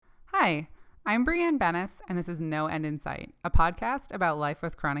Hi, I'm Brianne Bennis, and this is No End in Sight, a podcast about life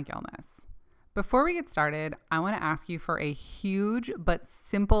with chronic illness. Before we get started, I want to ask you for a huge but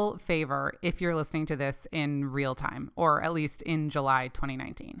simple favor if you're listening to this in real time, or at least in July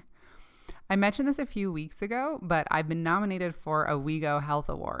 2019. I mentioned this a few weeks ago, but I've been nominated for a WeGo Health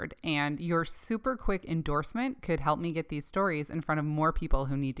Award, and your super quick endorsement could help me get these stories in front of more people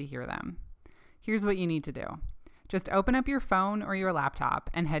who need to hear them. Here's what you need to do. Just open up your phone or your laptop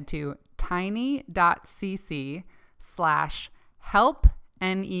and head to tiny.cc/help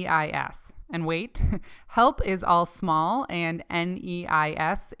NEIS. And wait, help is all small and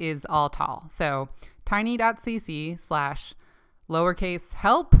NEIS is all tall. So tiny.cc/lowercase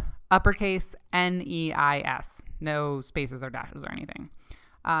help, uppercase NEIS. No spaces or dashes or anything.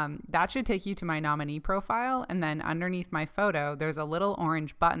 That should take you to my nominee profile. And then underneath my photo, there's a little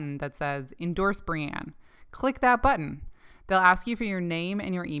orange button that says endorse Brianne. Click that button. They'll ask you for your name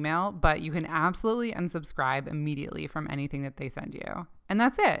and your email, but you can absolutely unsubscribe immediately from anything that they send you. And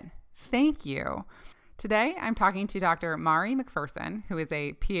that's it. Thank you. Today, I'm talking to Dr. Mari McPherson, who is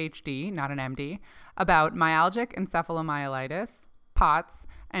a PhD, not an MD, about myalgic encephalomyelitis, POTS,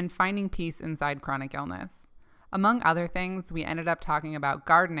 and finding peace inside chronic illness. Among other things, we ended up talking about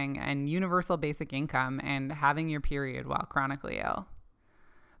gardening and universal basic income and having your period while chronically ill.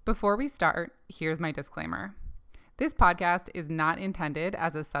 Before we start, here's my disclaimer. This podcast is not intended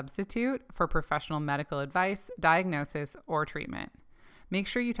as a substitute for professional medical advice, diagnosis, or treatment. Make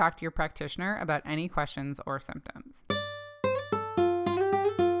sure you talk to your practitioner about any questions or symptoms.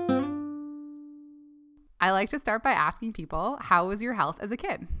 I like to start by asking people, how was your health as a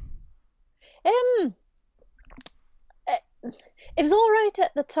kid? It was all right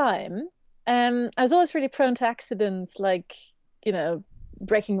at the time. I was always really prone to accidents, like,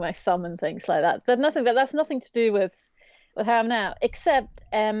 breaking my thumb and things like that. But that's nothing to do with how I'm now, except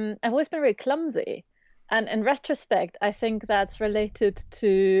I've always been really clumsy. And in retrospect, I think that's related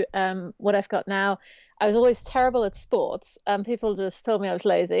to what I've got now. I was always terrible at sports. People just told me I was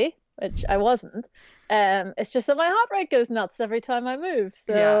lazy, which I wasn't. It's just that my heart rate goes nuts every time I move.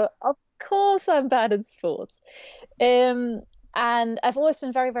 So Of course I'm bad at sports. And I've always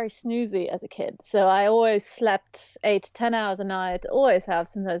been very, very snoozy as a kid. So I always slept 8 to 10 hours a night, always have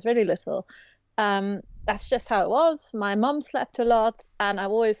since I was really little. That's just how it was. My mum slept a lot, and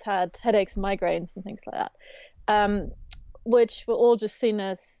I've always had headaches and migraines and things like that, which were all just seen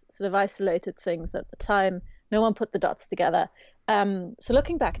as sort of isolated things at the time. No one put the dots together. So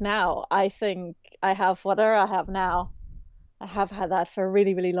looking back now, I think I have whatever I have now. I have had that for a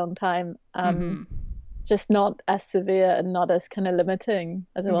really, really long time. Just not as severe and not as kind of limiting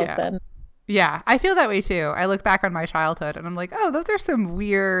as it was then. Yeah, I feel that way too. I look back on my childhood and I'm like, oh, those are some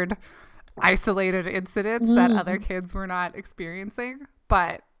weird isolated incidents that other kids were not experiencing,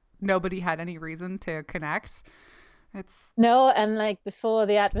 but nobody had any reason to connect. No, and like before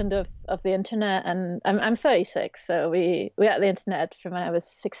the advent of the internet, and I'm 36, so we had the internet from when I was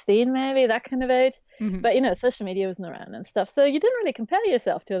 16, maybe that kind of age. But social media wasn't around and stuff, so you didn't really compare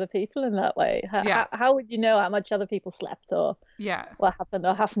yourself to other people in that way. How would you know how much other people slept or what happened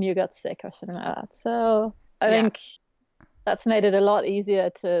or how often you got sick or something like that? So I think that's made it a lot easier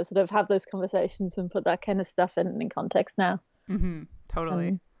to sort of have those conversations and put that kind of stuff in context now.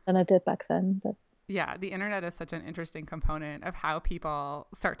 Totally. Than I did back then, but. Yeah, the internet is such an interesting component of how people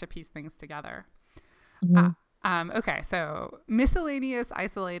start to piece things together. Okay, so miscellaneous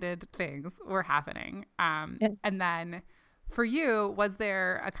isolated things were happening. And then for you, was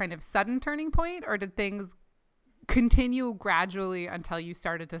there a kind of sudden turning point, or did things continue gradually until you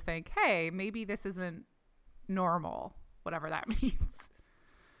started to think, hey, maybe this isn't normal, whatever that means?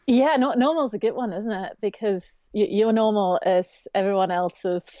 Yeah, normal's a good one, isn't it? Because your normal is everyone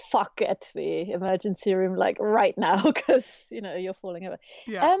else's fuck at the emergency room, like right now, because you're falling over.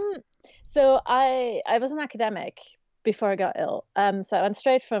 So I was an academic before I got ill. So I went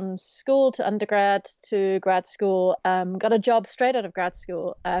straight from school to undergrad to grad school. Got a job straight out of grad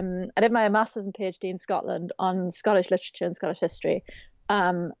school. I did my master's and PhD in Scotland on Scottish literature and Scottish history,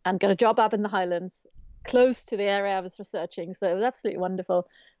 and got a job up in the Highlands, close to the area I was researching. So it was absolutely wonderful.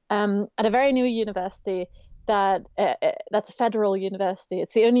 At a very new university that's a federal university.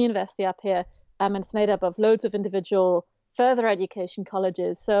 It's the only university up here, and it's made up of loads of individual further education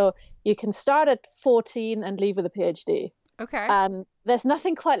colleges. So you can start at 14 and leave with a PhD. Okay. There's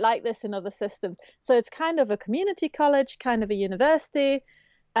nothing quite like this in other systems. So it's kind of a community college, kind of a university,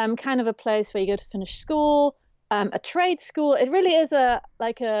 kind of a place where you go to finish school, a trade school. It really is a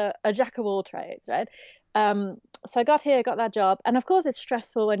jack of all trades, right? So I got here, got that job. And of course, it's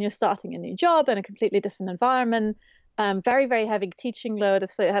stressful when you're starting a new job in a completely different environment. very, very heavy teaching load.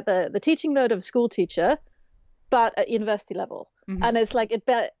 So it had the teaching load of a school teacher, but at university level. And it's like, it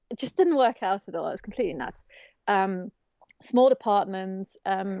just didn't work out at all. It was completely nuts. Small departments,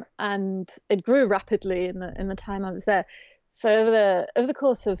 and it grew rapidly in the time I was there. So over the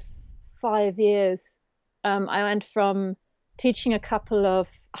course of 5 years, I went from teaching a couple of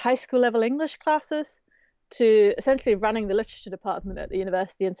high school level English classes to essentially running the literature department at the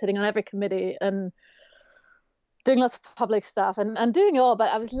university and sitting on every committee and doing lots of public stuff and doing it all.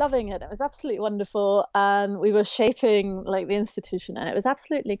 But I was loving it. It was absolutely wonderful. And we were shaping like the institution, and it was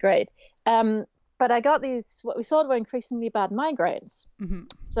absolutely great. But I got these, what we thought were increasingly bad migraines.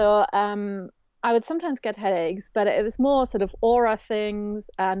 So I would sometimes get headaches, but it was more sort of aura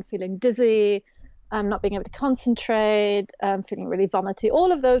things and feeling dizzy, not being able to concentrate, feeling really vomity,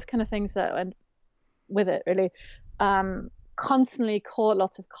 all of those kind of things that went with it, really. Constantly caught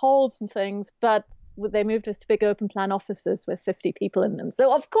lots of colds and things, but they moved us to big open plan offices with 50 people in them.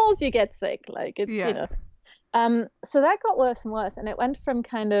 So of course you get sick, like it's, you know. So that got worse and worse. And it went from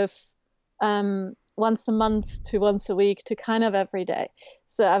kind of once a month to once a week to kind of every day.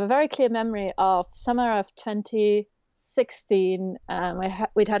 So I have a very clear memory of summer of 2016.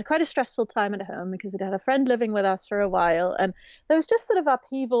 We'd had quite a stressful time at home because we'd had a friend living with us for a while, and there was just sort of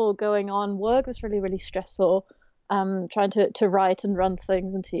upheaval going on. Work was really, really stressful. Trying to write and run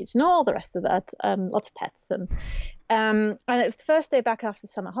things and teach and all the rest of that. Lots of pets and it was the first day back after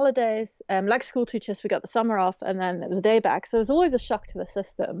summer holidays. Like school teachers, we got the summer off, and then it was a day back. So it was always a shock to the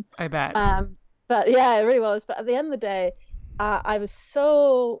system. I bet. But yeah, it really was. But at the end of the day, I was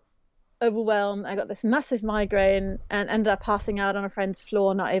so overwhelmed. I got this massive migraine and ended up passing out on a friend's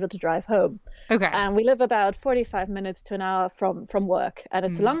floor, not able to drive home. Okay. And we live about 45 minutes to an hour from work, and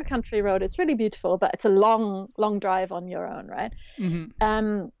it's a long country road. It's really beautiful, but it's a long drive on your own, right?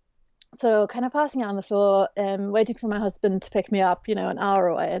 So kind of passing out on the floor, waiting for my husband to pick me up, you know, an hour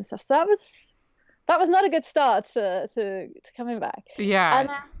away and stuff. So that was not a good start to coming back. Yeah. And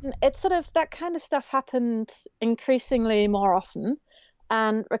then it's sort of, that kind of stuff happened increasingly more often.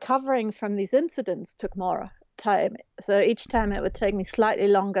 And recovering from these incidents took more time. So each time it would take me slightly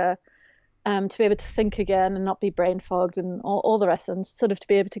longer to be able to think again and not be brain fogged and all the rest, and sort of to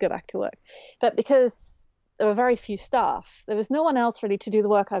be able to go back to work. But because there were very few staff, there was no one else really to do the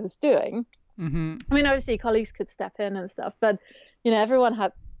work I was doing. I mean, obviously colleagues could step in and stuff, but, you know, everyone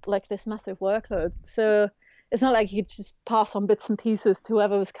had like this massive workload. So it's not like you could just pass on bits and pieces to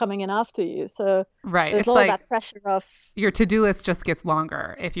whoever was coming in after you. So right, there's it's all like that pressure of your to-do list just gets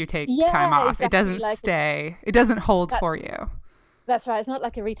longer if you take time off. Exactly. It doesn't stay. It doesn't hold for you. That's right. It's not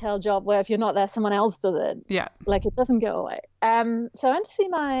like a retail job where if you're not there, someone else does it. Yeah. Like it doesn't go away. So I went to see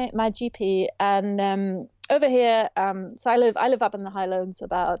my GP, and over here, so I live up in the Highlands,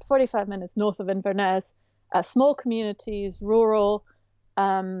 about 45 minutes north of Inverness, small communities, rural.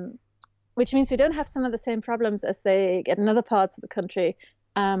 Which means we don't have some of the same problems as they get in other parts of the country,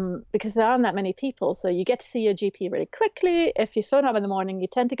 because there aren't that many people. So you get to see your GP really quickly. If you phone up in the morning, you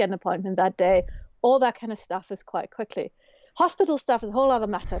tend to get an appointment that day. All that kind of stuff is quite quickly. Hospital stuff is a whole other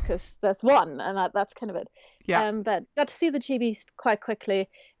matter because there's one, and that's kind of it. Yeah. But got to see the GP quite quickly.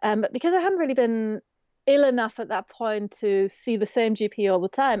 But because I hadn't really been ill enough at that point to see the same GP all the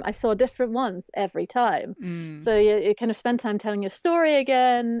time, I saw different ones every time. So you kind of spend time telling your story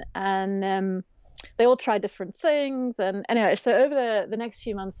again, and they all try different things. And anyway, so over the next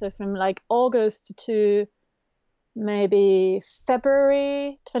few months, so from like August to maybe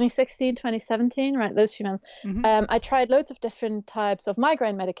February 2016, 2017, right, those few months, I tried loads of different types of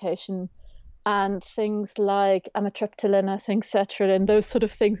migraine medication, and things like amitriptyline, I think sertraline, those sort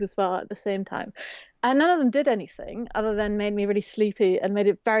of things as well at the same time. And none of them did anything other than made me really sleepy and made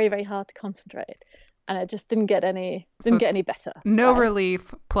it very, very hard to concentrate. And it just didn't get any better. No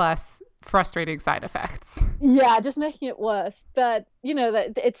relief plus frustrating side effects. Yeah, just making it worse. But, you know,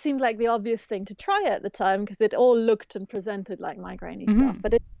 that it seemed like the obvious thing to try at the time because it all looked and presented like migraine-y stuff,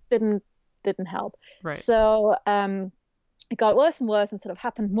 but it just didn't help. Right. So it got worse and worse and sort of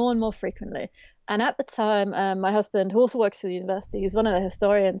happened more and more frequently. And at the time, my husband, who also works for the university, he's one of the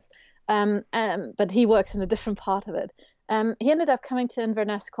historians, but he works in a different part of it. He ended up coming to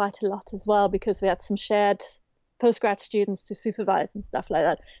Inverness quite a lot as well because we had some shared postgrad students to supervise and stuff like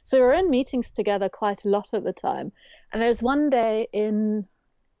that. So we were in meetings together quite a lot at the time. And there's one day in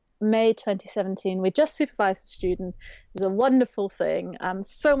May 2017, we just supervised a student. It was a wonderful thing,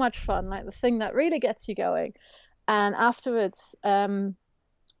 so much fun, like the thing that really gets you going. And afterwards, I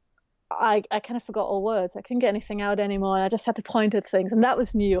kind of forgot all words. I couldn't get anything out anymore. And I just had to point at things. And that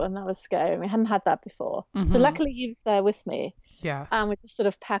was new and that was scary. We hadn't had that before. So luckily he was there with me. Yeah. And we just sort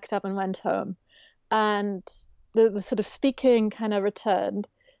of packed up and went home. And the sort of speaking kind of returned.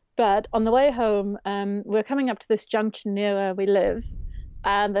 But on the way home, we're coming up to this junction near where we live,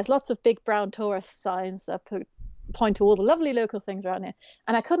 and there's lots of big brown tourist signs that point to all the lovely local things around here.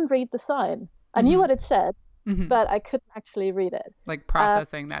 And I couldn't read the sign. I knew what it said, but I couldn't actually read it. Like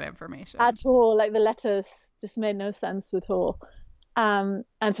processing that information. At all. Like the letters just made no sense at all. And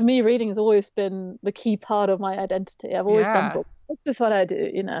for me, reading has always been the key part of my identity. I've always done books. Books is what I do,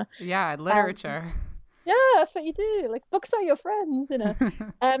 you know. Yeah, literature. Yeah, that's what you do. Like books are your friends, you know.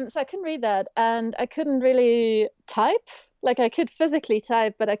 So I couldn't read that, and I couldn't really type. Like I could physically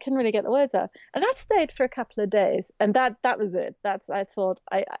type, but I couldn't really get the words out. And that stayed for a couple of days, and that was it. I thought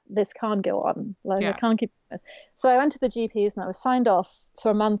this can't go on. Like I can't keep it. So I went to the GPs and I was signed off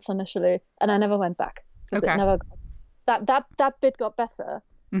for a month initially, and I never went back because it never got that bit got better,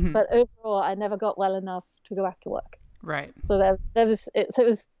 but overall I never got well enough to go back to work. Right. So there was it. So it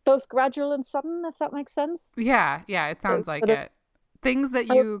was both gradual and sudden, if that makes sense. Yeah, it sounds like it. Things that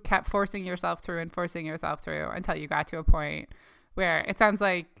you kept forcing yourself through until you got to a point where it sounds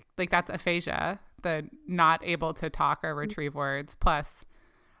like that's aphasia, the not able to talk or retrieve words. Plus,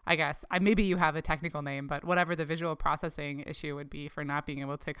 I guess maybe you have a technical name, but whatever the visual processing issue would be for not being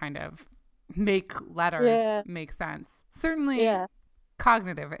able to kind of make letters make sense. Certainly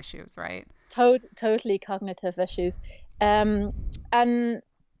cognitive issues, right? Totally cognitive issues. And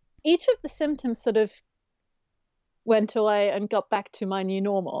each of the symptoms sort of went away and got back to my new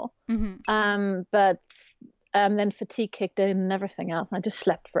normal. But then fatigue kicked in and everything else. I just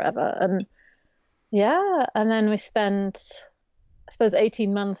slept forever. And then we spent, I suppose,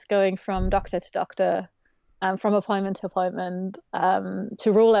 18 months going from doctor to doctor, from appointment to appointment,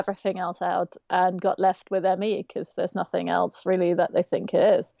 to rule everything else out, and got left with ME because there's nothing else really that they think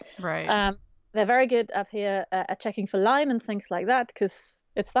it is. Right. They're very good up here at checking for Lyme and things like that because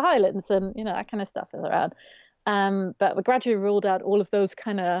it's the Highlands and, you know, that kind of stuff is around. But we gradually ruled out all of those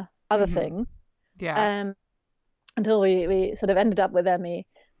kind of other things. Yeah. Until we sort of ended up with ME,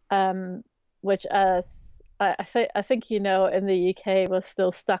 which, as I think you know, in the UK we're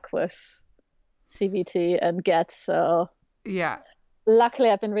still stuck with CBT and GET. So yeah. Luckily,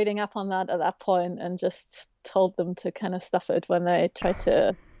 I've been reading up on that at that point and just told them to kind of stuff it when they tried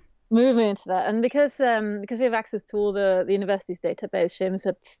to move me into that. And because we have access to all the university's database, Seamus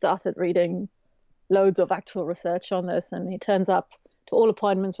had started reading loads of actual research on this, and he turns up to all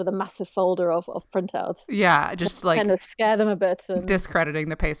appointments with a massive folder of printouts. Yeah, just like kind of scare them a bit. And discrediting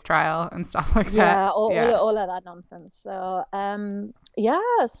the PACE trial and stuff like that. Yeah, all of that nonsense. So,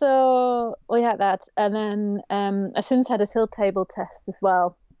 so we had that. And then I've since had a tilt table test as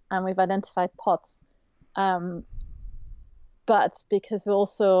well, and we've identified POTS. But because we're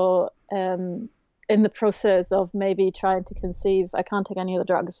also in the process of maybe trying to conceive, I can't take any of the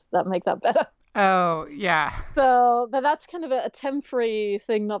drugs that make that better. Oh, yeah. So, but that's kind of a temporary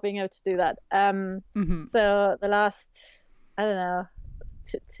thing, not being able to do that. So the last, I don't know,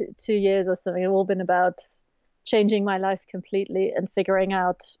 2 years or something have all been about changing my life completely and figuring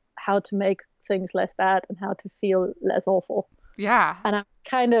out how to make things less bad and how to feel less awful. Yeah. And I'm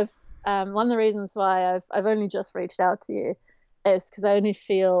kind of, one of the reasons why I've only just reached out to you is because I only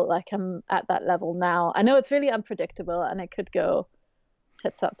feel like I'm at that level now. I know it's really unpredictable and it could go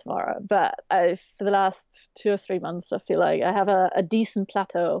tits up tomorrow, but for the last 2 or 3 months I feel like I have a decent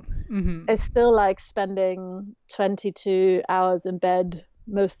plateau. It's still like spending 22 hours in bed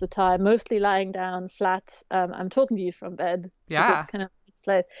most of the time, mostly lying down flat. I'm talking to you from bed. It's kind of this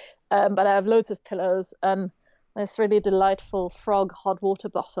place, but I have loads of pillows and this really delightful frog hot water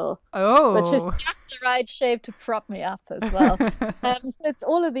bottle, which is just the right shape to prop me up as well. So it's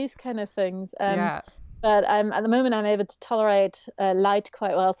all of these kind of things. But at the moment I'm able to tolerate light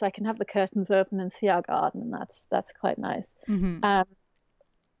quite well, so I can have the curtains open and see our garden, and that's quite nice.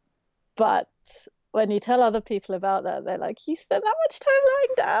 But when you tell other people about that, they're like, "You spend that much time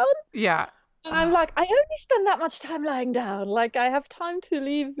lying down?" Yeah. And I'm like, I only spend that much time lying down. Like I have time to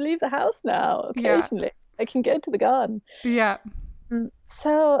leave the house now occasionally. Yeah. I can go to the garden. Yeah.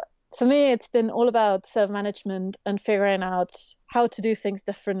 So for me, it's been all about self-management and figuring out how to do things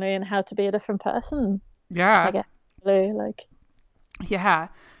differently and how to be a different person. Yeah. I guess, really, like. Yeah.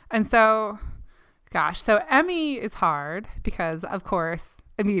 And so, gosh, so ME is hard because, of course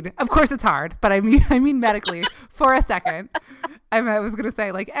it's hard, but I mean medically for a second. I was going to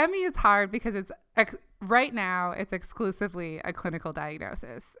say, like, ME is hard because it's right now it's exclusively a clinical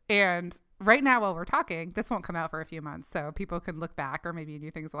diagnosis. And right now while we're talking, this won't come out for a few months, so people can look back or maybe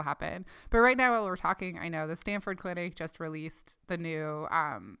new things will happen. But right now while we're talking, I know the Stanford Clinic just released the new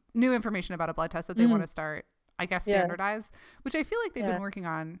information about a blood test that they want to start, I guess, standardize, which I feel like they've been working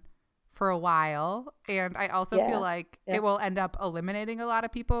on for a while. And I also feel like it will end up eliminating a lot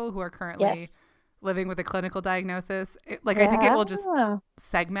of people who are currently living with a clinical diagnosis. I think it will just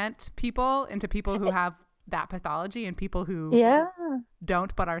segment people into people who have that pathology and people who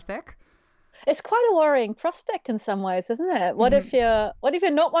don't but are sick. It's quite a worrying prospect in some ways, isn't it? What if you're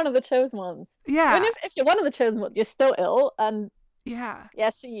not one of the chosen ones? Yeah. I mean, if you're one of the chosen ones, you're still ill, and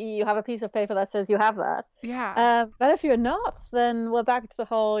yes, you have a piece of paper that says you have that. Yeah. But if you're not, then we're back to the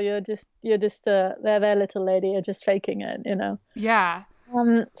whole you're just their little lady, you're just faking it, you know. Yeah.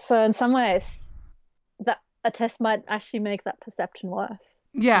 So in some ways, that a test might actually make that perception worse.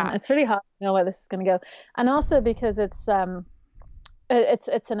 Yeah. It's really hard to know where this is going to go, and also because it's an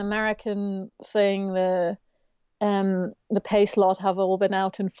American thing. The PACE lot have all been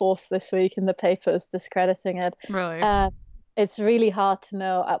out in force this week in the papers discrediting it. Really? It's really hard to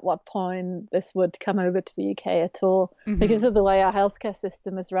know at what point this would come over to the UK at all because of the way our healthcare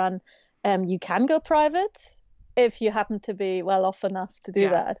system is run. You can go private if you happen to be well off enough to do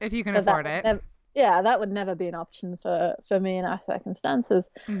that. If you can afford it. That would never be an option for me in our circumstances.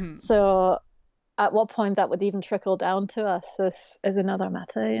 So at what point that would even trickle down to us is another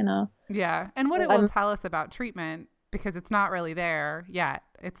matter, you know. Yeah. And what it will tell us about treatment, because it's not really there yet.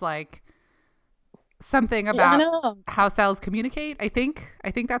 It's like something about how cells communicate. I think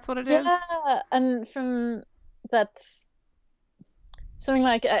that's what it is. Yeah. And from that, something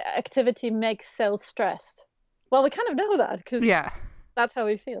like activity makes cells stressed. Well, we kind of know that because that's how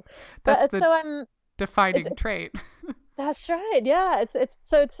we feel. That's the defining trait. That's right. Yeah,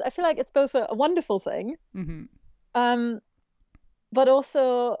 it's I feel like it's both a wonderful thing, but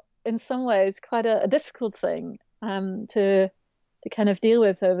also in some ways quite a difficult thing to kind of deal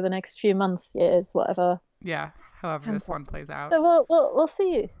with over the next few months, years, whatever. Yeah, however this one plays out. So we'll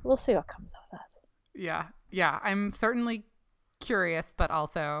see. We'll see what comes out of that. Yeah. I'm certainly curious, but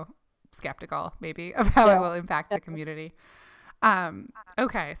also skeptical, maybe, of how it will impact the community.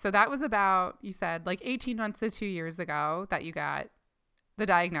 Okay, so that was about, you said, like 18 months to 2 years ago that you got the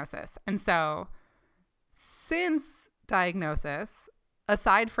diagnosis. And so since diagnosis,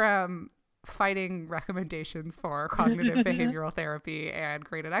 aside from fighting recommendations for cognitive behavioral therapy and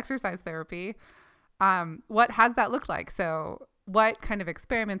graded exercise therapy, what has that looked like? So what kind of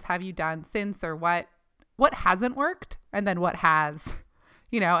experiments have you done since, or what hasn't worked, and then what has,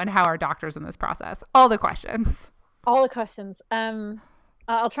 and how are doctors in this process? All the questions. All the questions.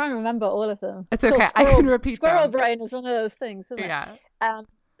 I'll try and remember all of them. It's okay. I can repeat squirrel them. brain is one of those things, isn't it?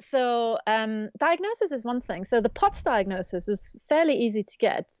 So diagnosis is one thing. So the POTS diagnosis was fairly easy to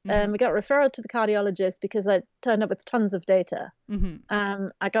get. We got referral to the cardiologist because I turned up with tons of data.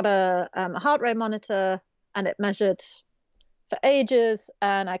 I got a heart rate monitor, and it measured for ages,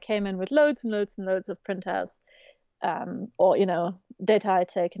 and I came in with loads and loads and loads of printouts, or data I had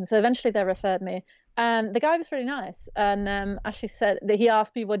taken. So eventually they referred me. And the guy was really nice, and actually said that he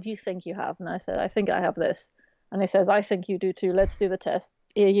asked me, "What do you think you have?" And I said, "I think I have this." And he says, "I think you do too. Let's do the test.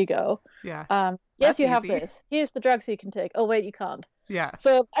 Here you go." Yeah. Yes, you have this. Here's the drugs you can take. Oh wait, you can't. Yeah.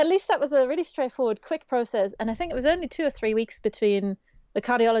 So at least that was a really straightforward, quick process. And I think it was only 2 or 3 weeks between the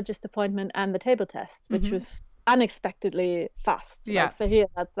cardiologist appointment and the table test, which was unexpectedly fast. Yeah. Like for here,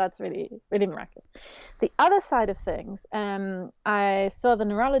 that's really, really miraculous. The other side of things, I saw the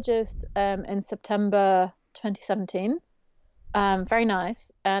neurologist in September 2017. Very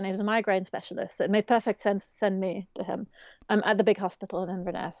nice, and he was a migraine specialist, so it made perfect sense to send me to him at the big hospital in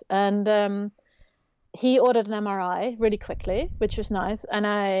Inverness. And he ordered an MRI really quickly, which was nice. And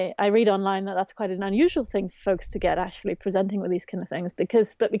I read online that that's quite an unusual thing for folks to get, actually presenting with these kind of things,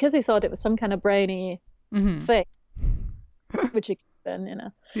 because he thought it was some kind of brainy thing, which it could have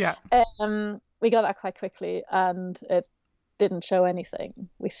been, Yeah. We got that quite quickly, and it didn't show anything,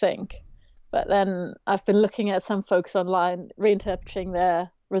 we think. But then I've been looking at some folks online reinterpreting their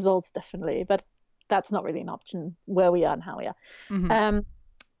results differently, but that's not really an option where we are and how we are.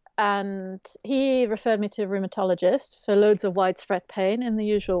 And he referred me to a rheumatologist for loads of widespread pain in the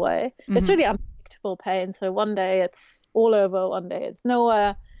usual way. It's really unpredictable pain. So one day it's all over, one day it's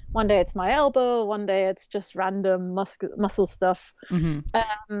nowhere, one day it's my elbow, one day it's just random muscle stuff.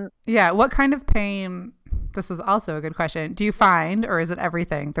 Yeah. What kind of pain? This is also a good question. Do you find, or is it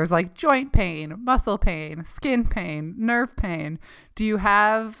everything? There's like joint pain, muscle pain, skin pain, nerve pain. Do you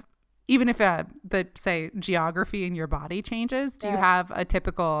have, even if the say geography in your body changes, do you have a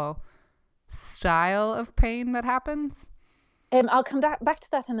typical style of pain that happens? I'll come back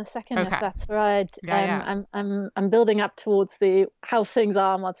to that in a second, if that's right. Yeah. I'm building up towards how things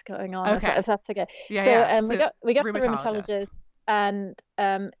are and what's going on. Okay. If that's okay. So we got to the rheumatologist, and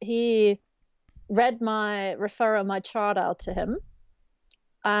he read my chart out to him,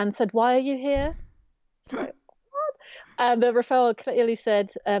 and said, "Why are you here?" It's like, and the referral clearly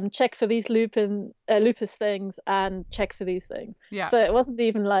said, check for these lupus things and check for these things. Yeah. So it wasn't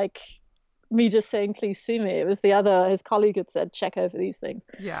even like me just saying, please see me. It was his colleague had said, check over these things.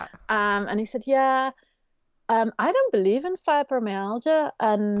 Yeah. And he said, yeah, I don't believe in fibromyalgia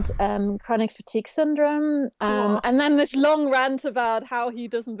and chronic fatigue syndrome. Cool. And then this long rant about how he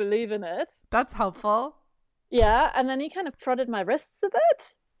doesn't believe in it. That's helpful. Yeah. And then he kind of prodded my wrists a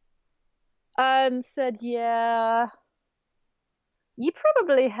bit and said, yeah, you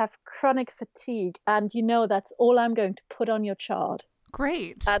probably have chronic fatigue, and that's all I'm going to put on your chart.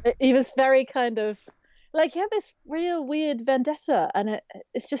 Great. And he was very kind of like, he had this real weird vendetta, and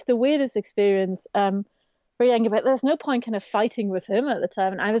it's just the weirdest experience. Really angry, but there's no point kind of fighting with him at the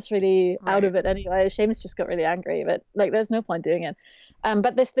time, and I was really out of it anyway. Seamus just got really angry, but like, there's no point doing it.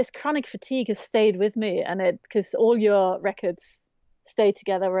 But this chronic fatigue has stayed with me, and because all your records stay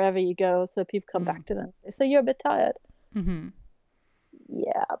together wherever you go, so people come back to them and say, so you're a bit tired. Mm-hmm.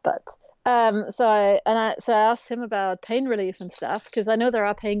 Yeah, but so I asked him about pain relief and stuff, because I know there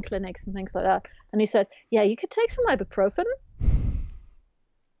are pain clinics and things like that, and he said, yeah, you could take some ibuprofen.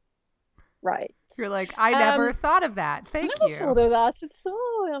 Right. You're like, I never thought of that. Thank you. I never thought of that. It's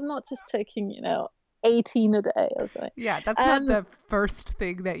I'm not just taking 18 a day or something. Yeah, that's not the first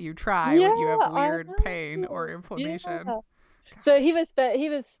thing that you try when you have weird pain or inflammation. Yeah. So he was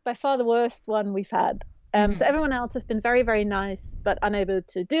by far the worst one we've had. So everyone else has been very, very nice, but unable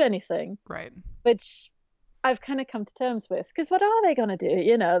to do anything. Right. Which I've kind of come to terms with, because what are they going to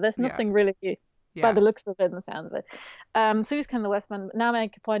do? There's nothing really by the looks of it and the sounds of it. So he's kind of the worst one. Now I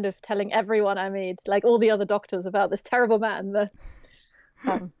make a point of telling everyone I meet, like all the other doctors, about this terrible man,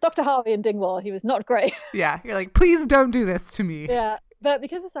 Dr. Harvey in Dingwall. He was not great. Yeah. You're like, please don't do this to me. Yeah. But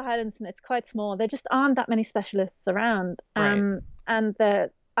because it's a Highlands and it's quite small, there just aren't that many specialists around. Right. And the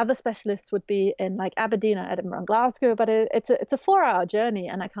other specialists would be in like Aberdeen or Edinburgh and Glasgow, but it's a 4-hour journey,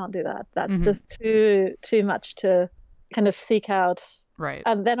 and I can't do that. That's just too much to kind of seek out. Right.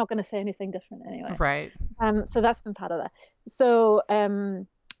 And they're not going to say anything different anyway. Right. So that's been part of that. So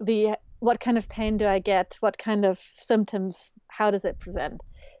what kind of pain do I get? What kind of symptoms? How does it present?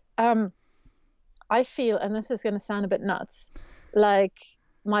 I feel, and this is going to sound a bit nuts, like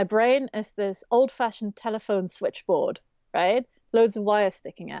my brain is this old-fashioned telephone switchboard, right? Loads of wires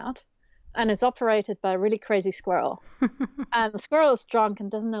sticking out, and it's operated by a really crazy squirrel. And the squirrel is drunk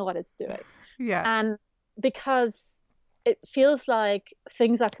and doesn't know what it's doing. Yeah. And because it feels like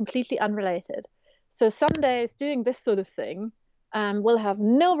things are completely unrelated. So some days doing this sort of thing will have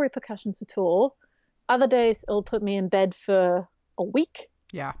no repercussions at all. Other days it'll put me in bed for a week.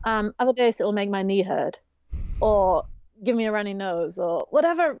 Yeah. Other days it'll make my knee hurt, or give me a runny nose, or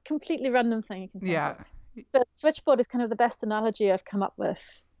whatever completely random thing you can think of. The switchboard is kind of the best analogy I've come up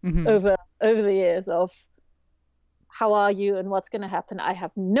with over the years of how are you and what's going to happen. I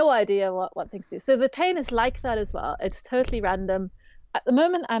have no idea what things do. So the pain is like that as well. It's totally random. At the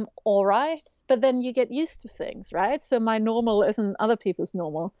moment, I'm all right, but then you get used to things, right? So my normal isn't other people's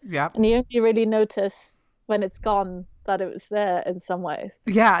normal. Yeah. And you only really notice when it's gone that it was there in some ways.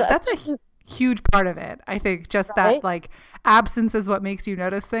 Yeah, so that's a huge part of it. I think just that like absence is what makes you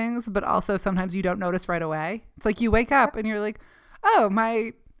notice things, but also sometimes you don't notice right away. It's like you wake up and you're like, oh,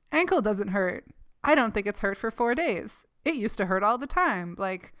 my ankle doesn't hurt. I don't think it's hurt for 4 days. It used to hurt all the time.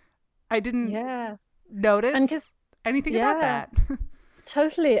 Like I didn't notice anything about that.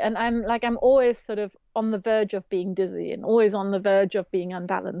 Totally. And I'm always sort of on the verge of being dizzy and always on the verge of being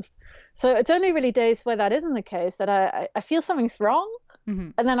unbalanced. So it's only really days where that isn't the case that I feel something's wrong.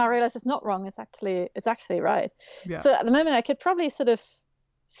 And then I realize it's not wrong. It's actually right. Yeah. So at the moment I could probably sort of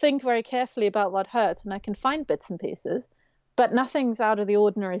think very carefully about what hurts, and I can find bits and pieces, but nothing's out of the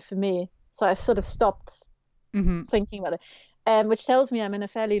ordinary for me. So I've sort of stopped thinking about it, which tells me I'm in a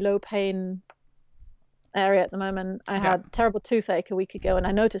fairly low pain area at the moment. I had terrible toothache a week ago, and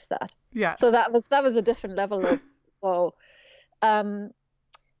I noticed that. Yeah. So that was a different level of whoa. But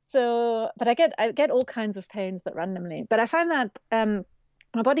I get all kinds of pains, but randomly. But I find that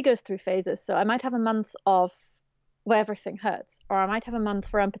my body goes through phases. So I might have a month of where everything hurts, or I might have a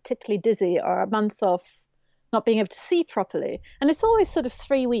month where I'm particularly dizzy, or a month of not being able to see properly. And it's always sort of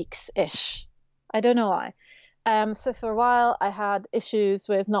 3 weeks-ish. I don't know why. So for a while I had issues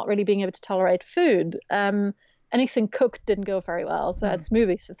with not really being able to tolerate food. Anything cooked didn't go very well. So I had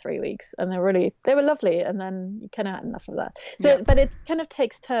smoothies for 3 weeks, and they were lovely. And then you kind of had enough of that. So, but it kind of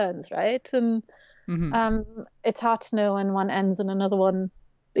takes turns, right? And it's hard to know when one ends and another one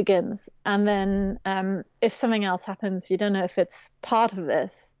begins. And then if something else happens, you don't know if it's part of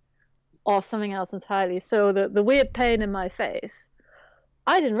this or something else entirely. So the weird pain in my face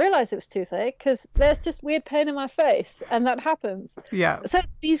I didn't realize it was toothache because there's just weird pain in my face, and that happens. Yeah. So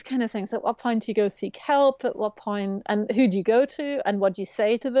these kind of things. At what point do you go seek help? At what point, and who do you go to, and what do you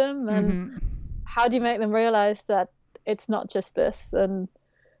say to them, and Hmm. how do you make them realize that it's not just this, and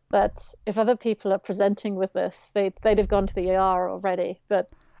that if other people are presenting with this, they'd have gone to the ER already. But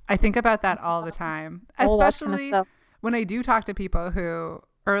I think about that all the time, all that kind of especially stuff. when I do talk to people who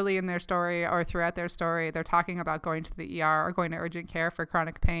early in their story or throughout their story, they're talking about going to the ER or going to urgent care for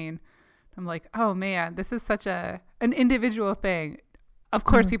chronic pain. I'm like, oh man, this is such an individual thing. Of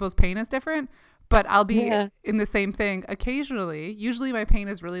course, Mm. people's pain is different, but I'll be Yeah, in the same thing occasionally. Usually my pain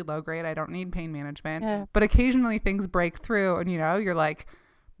is really low grade. I don't need pain management, yeah, but occasionally things break through and you're like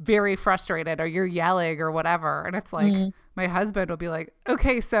very frustrated or you're yelling or whatever. And it's like, mm, my husband will be like,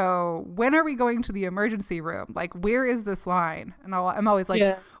 okay, so when are we going to the emergency room? Like, where is this line? And I'm always like,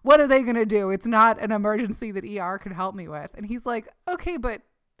 yeah, what are they going to do? It's not an emergency that ER can help me with. And he's like, okay, but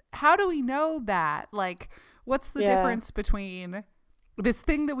how do we know that? Like, what's the yeah. difference between this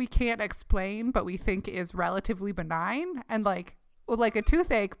thing that we can't explain, but we think is relatively benign and like, well, like a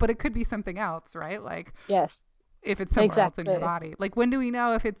toothache, but it could be something else, right? Like, Yes, if it's somewhere else in your exactly. body. Like, when do we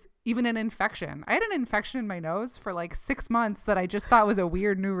know if it's even an infection? I had an infection in my nose for like 6 months that I just thought was a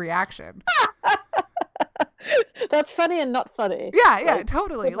weird new reaction. That's funny and not funny. Yeah, yeah, Like,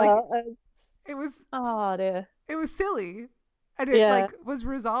 totally. Like, it's, it was oh dear. it was silly. And it Yeah. like was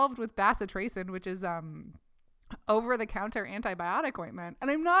resolved with bacitracin, which is over the counter antibiotic ointment. And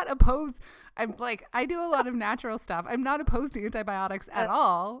I'm not opposed. I'm like, I do a lot of natural stuff. I'm not opposed to antibiotics at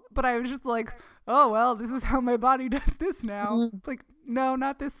all. But I was just like, oh, well, this is how my body does this now. Mm. Like, no,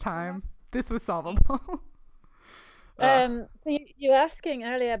 not this time. This was solvable. Ugh. So you were asking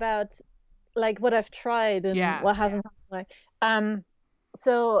earlier about like what I've tried and Yeah. what hasn't happened.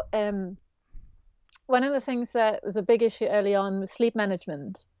 So one of the things that was a big issue early on was sleep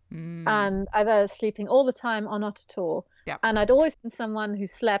management, Mm. and either sleeping all the time or not at all. Yeah. And I'd always been someone who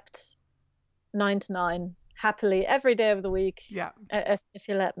slept 9 to 9 happily every day of the week, Yeah. if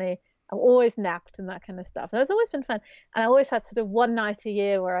you let me. I've always napped and that kind of stuff. And it's always been fun. And I always had sort of one night a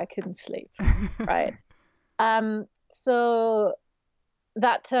year where I couldn't sleep, right? So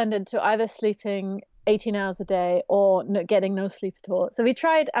that turned into either sleeping 18 hours a day or getting no sleep at all. So we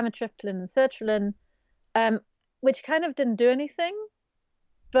tried amitriptyline and sertraline, which kind of didn't do anything,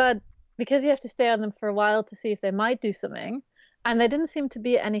 but because you have to stay on them for a while to see if they might do something, and there didn't seem to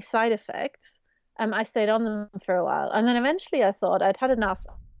be any side effects, I stayed on them for a while. And then eventually I thought I'd had enough,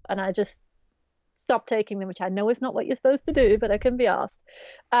 and I just stopped taking them, which I know is not what you're supposed to do, but I couldn't be asked.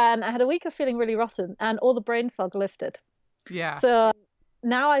 And I had a week of feeling really rotten, and all the brain fog lifted. Yeah. So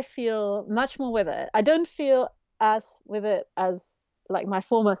now I feel much more with it. I don't feel as with it as like my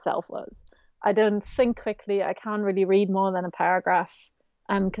former self was. I don't think quickly. I can't really read more than a paragraph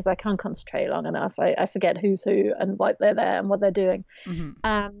because I can't concentrate long enough. I forget who's who and why they're there and what they're doing. Hmm.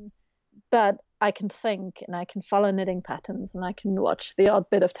 But I can think and I can follow knitting patterns and I can watch the odd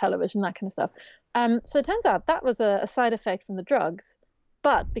bit of television, that kind of stuff. So it turns out that was a side effect from the drugs.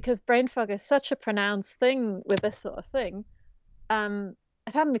 But because brain fog is such a pronounced thing with this sort of thing,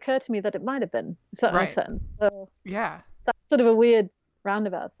 it hadn't occurred to me that it might have been, if that makes Right. sense. So Yeah. that's sort of a weird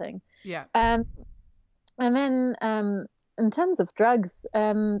roundabout thing. Yeah. And then in terms of drugs,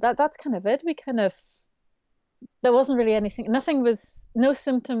 that's kind of it. There wasn't really anything. No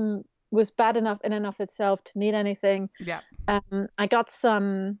symptom was bad enough in and of itself to need anything. Yeah. I got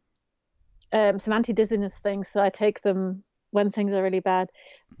some anti-dizziness things, so I take them when things are really bad.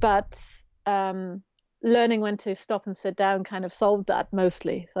 But learning when to stop and sit down kind of solved that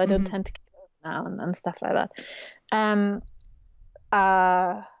mostly. So I don't Hmm. tend to keep those now and stuff like that. Um,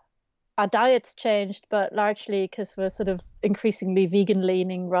 uh, our diet's changed, but largely because we're sort of increasingly vegan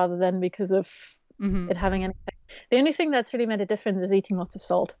leaning rather than because of Hmm. it having anything. The only thing that's really made a difference is eating lots of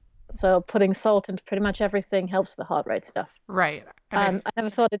salt. So putting salt into pretty much everything helps the heart rate stuff. Right. And I never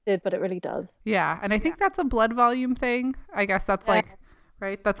thought it did, but it really does. yeah. And I think that's a blood volume thing. I guess that's Yeah. like,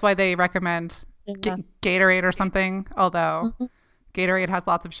 right. That's why they recommend Yeah. Gatorade or something. Although Mhm. Gatorade has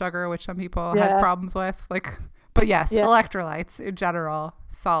lots of sugar, which some people have Yeah. problems with. Like, but yes, Yeah. electrolytes in general,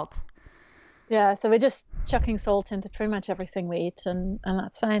 salt. Yeah, so we're just chucking salt into pretty much everything we eat, and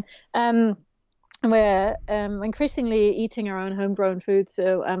that's fine. And we're increasingly eating our own homegrown food.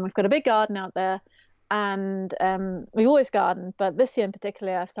 So we've got a big garden out there, and we've always gardened, but this year in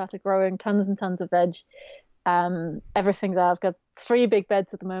particular, I've started growing tons and tons of veg. Everything's out. I've got 3 big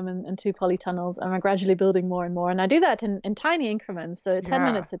beds at the moment and 2 polytunnels, and we're gradually building more and more. And I do that in tiny increments, so 10 Yeah.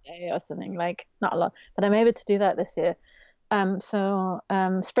 minutes a day or something, like not a lot, but I'm able to do that this year.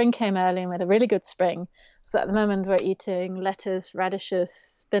 Spring came early and we had a really good spring. So at the moment we're eating lettuce, radishes,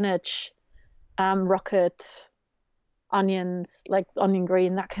 spinach, rocket, onions, like onion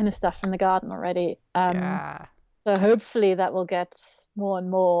green, that kind of stuff from the garden already. Yeah. So hopefully that will get more and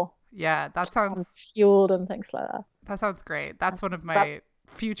more Yeah, that sounds fueled and things like that. that sounds great. That's one of my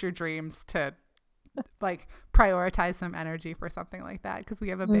future dreams, to like prioritize some energy for something like that, because we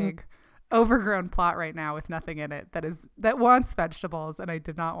have a big overgrown plot right now with nothing in it that wants vegetables, and I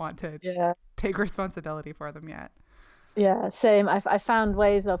did not want to take responsibility for them yet. Yeah, same. I found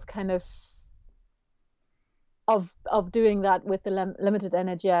ways of kind of doing that with the limited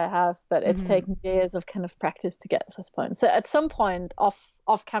energy I have, but it's taken years of kind of practice to get to this point. So at some point off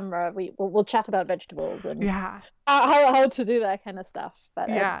camera, we'll chat about vegetables and how to do that kind of stuff. But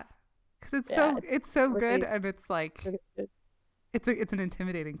because it's so really good, and it's like really it's an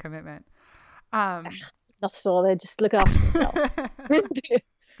intimidating commitment. Not at all. They just look after themselves.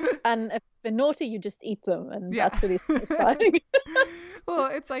 And if they're naughty, you just eat them, and that's really satisfying.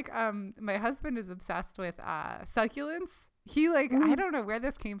 Well, it's like my husband is obsessed with succulents. He I don't know where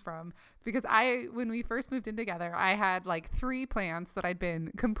this came from, because when we first moved in together, I had like 3 plants that I'd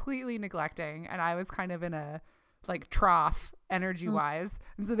been completely neglecting, and I was kind of in a like trough energy wise,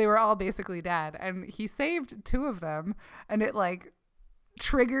 and so they were all basically dead, and he saved 2 of them, and it like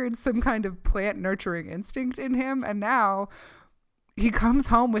triggered some kind of plant nurturing instinct in him, and now he comes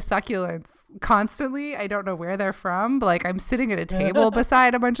home with succulents constantly. I don't know where they're from, but like I'm sitting at a table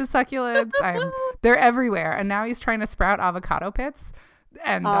beside a bunch of succulents. They're everywhere. And now he's trying to sprout avocado pits.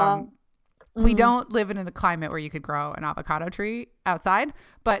 And we don't live in a climate where you could grow an avocado tree outside.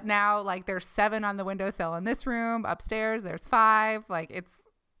 But now like there's 7 on the windowsill in this room. Upstairs there's 5. Like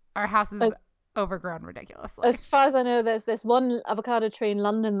our house is overgrown ridiculously. As far as I know, there's one avocado tree in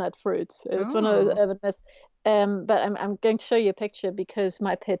London that fruits. It's one of those urban. But I'm going to show you a picture, because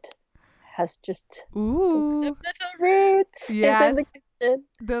my pit has just little roots. Yes. In the kitchen.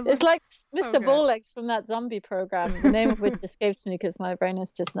 It's like Mr. Bowlegs from that zombie program, the name of which escapes me because my brain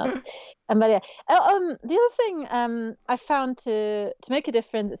is just not. But yeah, the other thing I found to make a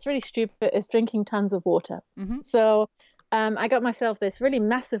difference, it's really stupid, is drinking tons of water. So I got myself this really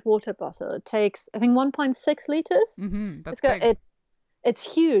massive water bottle. It takes, I think, 1.6 liters. That's big.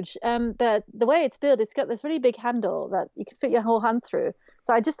 It's huge, but the way it's built, it's got this really big handle that you can fit your whole hand through.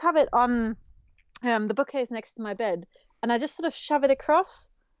 So I just have it on the bookcase next to my bed, and I just sort of shove it across,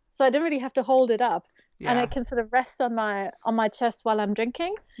 so I don't really have to hold it up, and it can sort of rest on my chest while I'm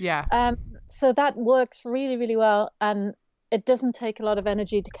drinking. So that works really, really well, and it doesn't take a lot of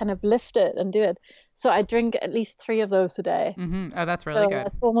energy to kind of lift it and do it. So I drink at least 3 of those a day. Oh, that's really good.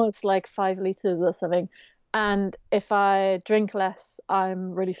 It's almost like 5 liters or something. And if I drink less,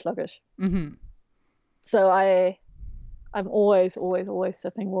 I'm really sluggish. So I'm always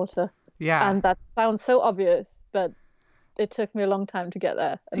sipping water. And that sounds so obvious, but it took me a long time to get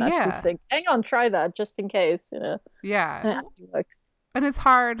there. And actually think, hang on, try that just in case, And it actually worked. And it's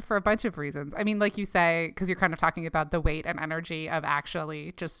hard for a bunch of reasons. I mean, like you say, because you're kind of talking about the weight and energy of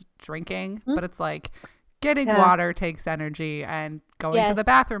actually just drinking, but it's like getting water takes energy, and going to the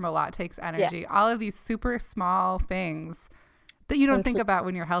bathroom a lot takes energy. All of these super small things that you don't think about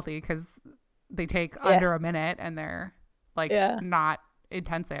when you're healthy, because they take under a minute and they're like not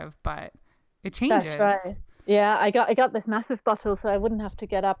intensive, but it changes. That's right. Yeah, I got this massive bottle so I wouldn't have to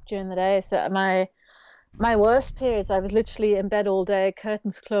get up during the day. So my worst periods, I was literally in bed all day,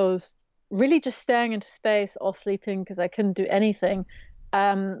 curtains closed, really just staring into space or sleeping because I couldn't do anything.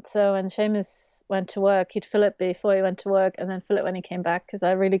 So when Seamus went to work, he'd fill it before he went to work, and then fill it when he came back, because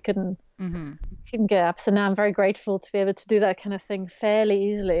I really couldn't get up. So now I'm very grateful to be able to do that kind of thing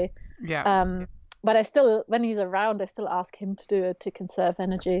fairly easily. But I still, when he's around, I still ask him to do it to conserve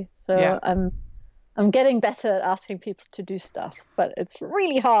energy. So I'm getting better at asking people to do stuff, but it's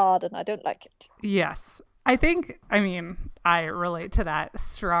really hard and I don't like it. Yes. I relate to that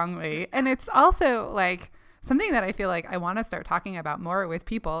strongly. And it's also like something that I feel like I want to start talking about more with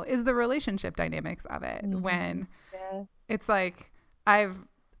people is the relationship dynamics of it. When it's like last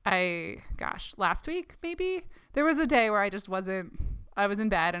week, maybe there was a day where I was in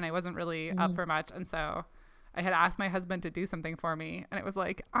bed and I wasn't really up for much. And so I had asked my husband to do something for me, and it was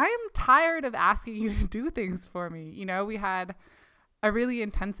like, I'm tired of asking you to do things for me. We had a really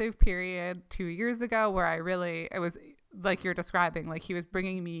intensive period 2 years ago where it was like you're describing, like he was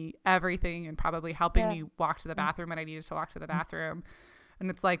bringing me everything and probably helping me walk to the bathroom when I needed to walk to the bathroom. And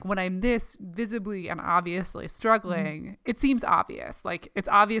it's like, when I'm this visibly and obviously struggling, it seems obvious. Like, it's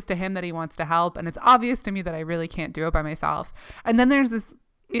obvious to him that he wants to help, and it's obvious to me that I really can't do it by myself. And then there's this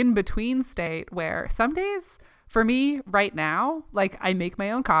in-between state where some days For me right now, like I make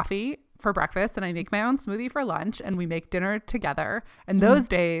my own coffee for breakfast and I make my own smoothie for lunch and we make dinner together. And those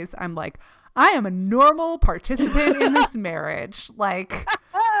days I'm like, I am a normal participant in this marriage. Like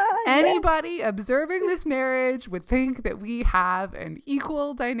anybody observing this marriage would think that we have an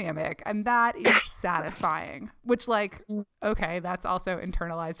equal dynamic, and that is satisfying, which like, okay, that's also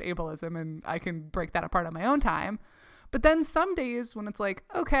internalized ableism and I can break that apart on my own time. But then some days when it's like,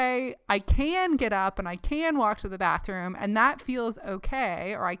 okay, I can get up and I can walk to the bathroom and that feels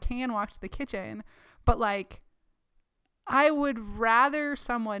okay, or I can walk to the kitchen, but like I would rather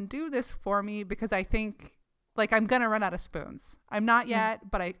someone do this for me because I think like I'm going to run out of spoons. I'm not yet,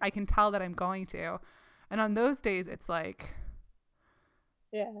 but I can tell that I'm going to. And on those days, it's like,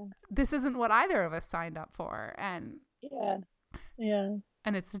 this isn't what either of us signed up for. And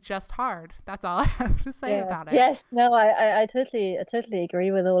and it's just hard. That's all I have to say about it. Yes, no, I totally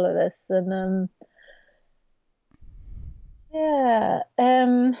agree with all of this. And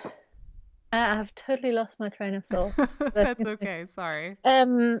I've totally lost my train of thought. That's okay. Sorry.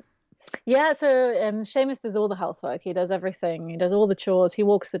 So Seamus does all the housework. He does everything. He does all the chores. He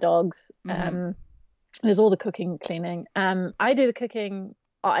walks the dogs. Does all the cooking, cleaning. I do the cooking.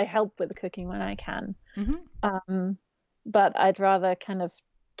 I help with the cooking when I can. But I'd rather kind of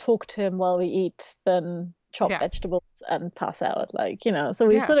talk to him while we eat than chop vegetables and pass out. Like, you know, so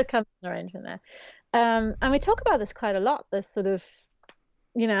we sort of come to an arrangement there. And we talk about this quite a lot, this sort of,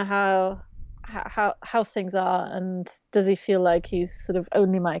 you know, how things are, and does he feel like he's sort of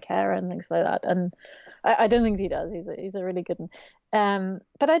only my carer and things like that. And I don't think he does. He's a really good one.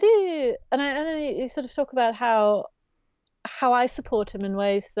 But I do, and I sort of talk about how I support him in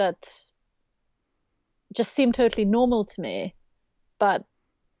ways that just seem totally normal to me, but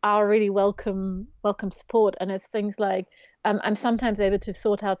are really welcome support. And it's things like I'm sometimes able to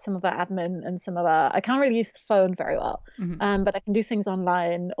sort out some of our admin and I can't really use the phone very well, but I can do things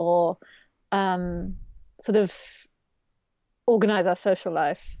online or sort of organize our social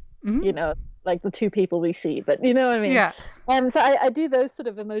life, you know, like the two people we see, but you know what I mean? Yeah. So I do those sort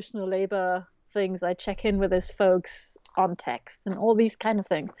of emotional labor things. I check in with his folks on text and all these kind of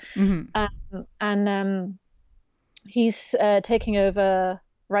things. And he's taking over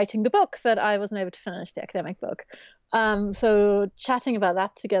writing the book that I wasn't able to finish, the academic book. So chatting about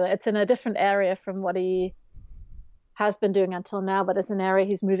that together, it's in a different area from what he has been doing until now, but it's an area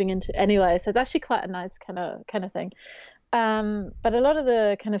he's moving into anyway. So it's actually quite a nice kind of thing. But a lot of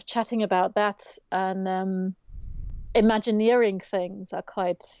the kind of chatting about that and Imagineering things are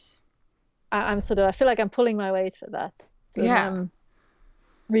quite. I feel like I'm pulling my weight for that. So,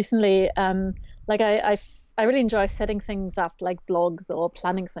 recently, like I really enjoy setting things up, like blogs or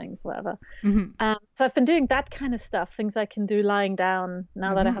planning things, whatever. So I've been doing that kind of stuff, things I can do lying down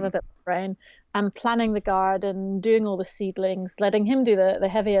now that I have a bit of brain. I'm planning the garden, doing all the seedlings, letting him do the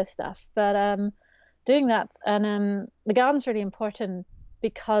heavier stuff. But doing that, and the garden's really important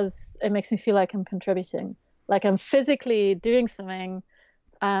because it makes me feel like I'm contributing, like I'm physically doing something.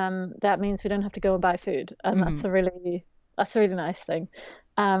 That means we don't have to go and buy food, and that's a really nice thing.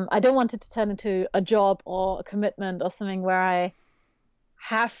 I don't want it to turn into a job or a commitment or something where I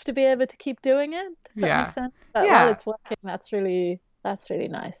have to be able to keep doing it. Does that make sense? But while it's working, that's really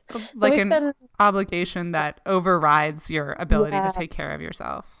nice. Like an obligation that overrides your ability to take care of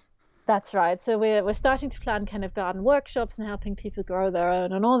yourself. That's right. So we're starting to plan kind of garden workshops and helping people grow their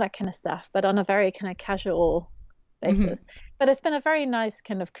own and all that kind of stuff, but on a very kind of casual basis. But it's been a very nice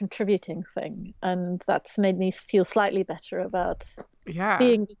kind of contributing thing, and that's made me feel slightly better about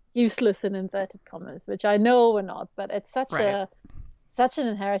being useless in inverted commas, which I know we're not, but it's such an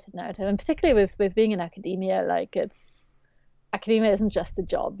inherited narrative, and particularly with being in academia, like academia isn't just a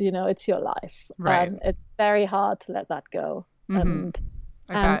job, you know, it's your life. It's very hard to let that go. And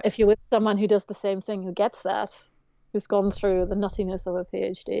if you're with someone who does the same thing, who gets that, who's gone through the nuttiness of a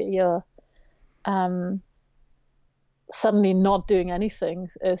PhD, you're suddenly not doing anything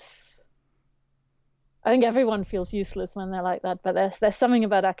is, I think everyone feels useless when they're like that, but there's something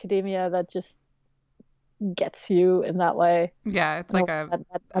about academia that just gets you in that way. It's like a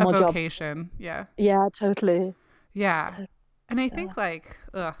vocation. Yeah, totally. And I think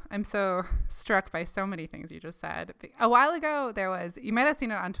I'm so struck by so many things you just said. A while ago, you might have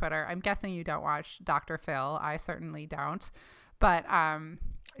seen it on Twitter. I'm guessing you don't watch Dr. Phil. I certainly don't. But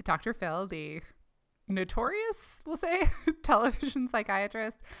Dr. Phil, the notorious, we'll say, television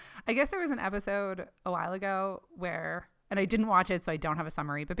psychiatrist. I guess there was an episode a while ago where, and I didn't watch it, so I don't have a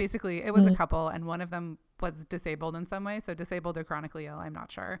summary, but basically it was a couple and one of them was disabled in some way. So disabled or chronically ill, I'm not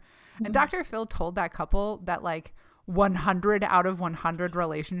sure. And Dr. Phil told that couple that like 100 out of 100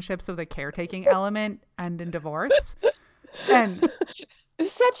 relationships with a caretaking element end in divorce. And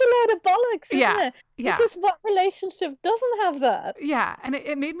it's such a load of bollocks, isn't it? Yeah. Because what relationship doesn't have that? Yeah. And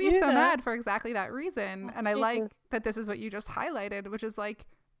it made me so mad for exactly that reason. And I like that this is what you just highlighted, which is like,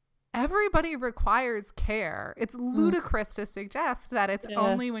 everybody requires care. It's ludicrous to suggest that it's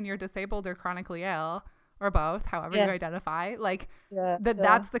only when you're disabled or chronically ill, or both, however you identify, like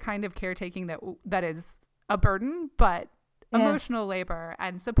that's the kind of caretaking that is a burden. But emotional labor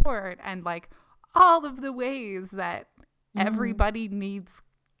and support and like all of the ways that everybody needs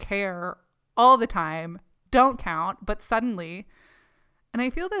care all the time don't count, but suddenly. And I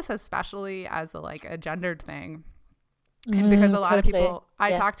feel this especially as a gendered thing. And because a lot of people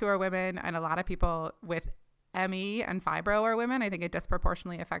I talk to are women, and a lot of people with ME and fibro are women, I think it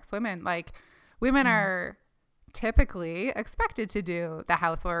disproportionately affects women. Like, women are typically expected to do the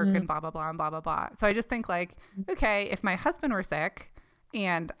housework and blah, blah, blah, and blah, blah, blah. So I just think like, okay, if my husband were sick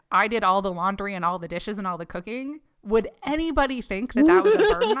and I did all the laundry and all the dishes and all the cooking, would anybody think that was a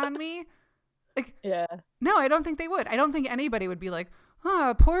burden on me? Like, no, I don't think they would. I don't think anybody would be like,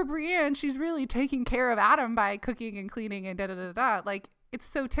 oh, poor Brienne, she's really taking care of Adam by cooking and cleaning and da-da-da-da. Like, it's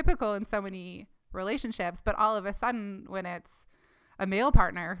so typical in so many relationships, but all of a sudden when it's a male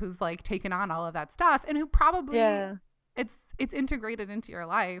partner who's like taken on all of that stuff and who probably it's integrated into your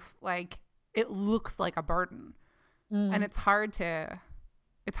life, like, it looks like a burden. And it's hard to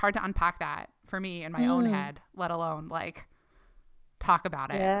unpack that for me in my own head, let alone like talk about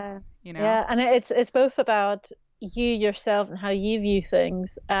it. And it's both about you yourself and how you view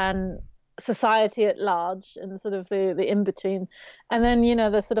things, and society at large, and sort of the in-between, and then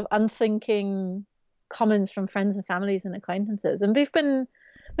the sort of unthinking comments from friends and families and acquaintances. And we've been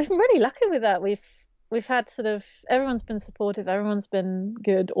really lucky with that. We've had sort of, everyone's been supportive, everyone's been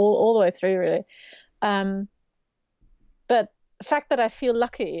good all the way through, really. But the fact that I feel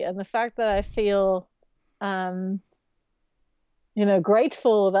lucky, and the fact that I feel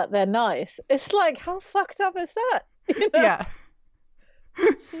grateful that they're nice, it's like, how fucked up is that?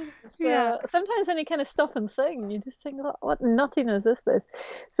 So sometimes when you kind of stop and think, you just think, what nuttiness is this?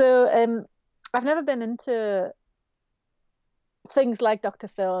 So I've never been into things like Dr.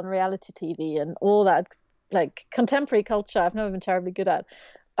 Phil and reality TV and all that, like contemporary culture. I've never been terribly good at,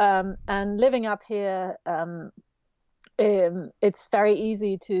 and living up here, it's very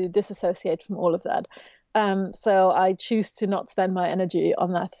easy to disassociate from all of that. So I choose to not spend my energy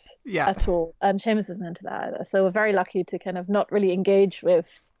on that at all. And Seamus isn't into that either. So we're very lucky to kind of not really engage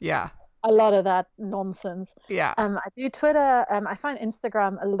with a lot of that nonsense. I do Twitter. I find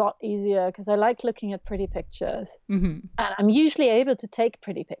Instagram a lot easier because I like looking at pretty pictures. And I'm usually able to take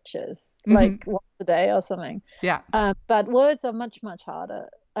pretty pictures like once a day or something. But words are much, much harder.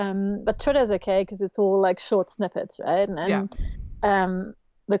 But Twitter's okay because it's all like short snippets, right? And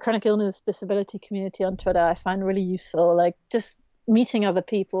the chronic illness disability community on Twitter I find really useful, like just meeting other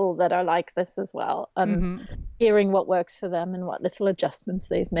people that are like this as well, and hearing what works for them and what little adjustments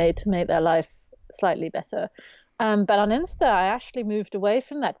they've made to make their life slightly better. But on Insta, I actually moved away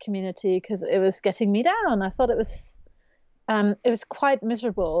from that community because it was getting me down. I thought it was quite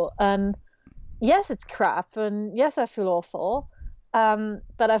miserable. And yes, it's crap, and yes, I feel awful.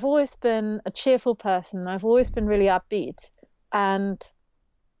 But I've always been a cheerful person. I've always been really upbeat, and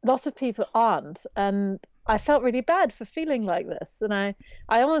lots of people aren't. And I felt really bad for feeling like this. And I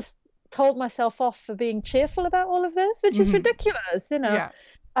almost told myself off for being cheerful about all of this, which is ridiculous,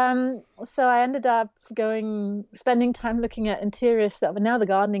 So I ended up spending time looking at interior stuff, and now the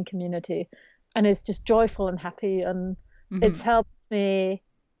gardening community, and it's just joyful and happy. And it's helped me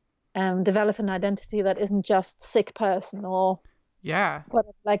develop an identity that isn't just sick person or but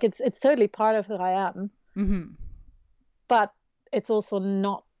like it's totally part of who I am. But it's also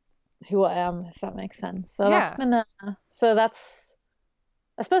not who I am, if that makes sense. So that's been that's,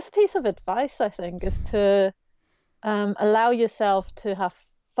 I suppose, a piece of advice, I think, is to allow yourself to have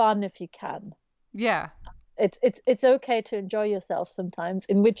fun if you can. It's okay to enjoy yourself sometimes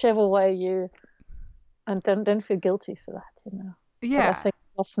in whichever way and don't feel guilty for that, But I think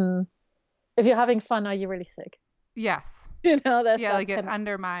often, if you're having fun, are you really sick? Yes. That's like it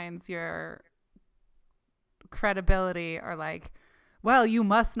undermines your credibility, or like, well, you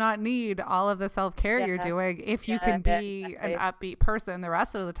must not need all of the self-care you're doing if you can be an upbeat person the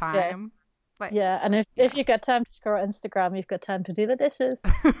rest of the time. Like, and if you've got time to scroll Instagram, you've got time to do the dishes.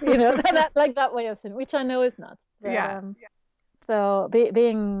 that like that way of saying, which I know is nuts. But, so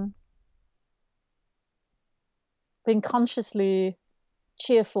being consciously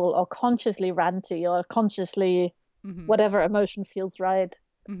cheerful or consciously ranty or consciously whatever emotion feels right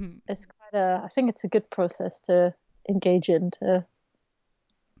is quite I think it's a good process to engage in to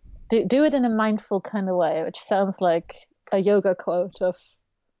do it in a mindful kind of way, which sounds like a yoga quote of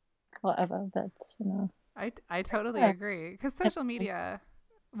whatever. That's, I totally yeah. agree, because social media,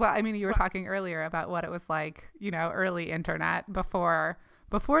 well, I mean, you were talking earlier about what it was like, early internet before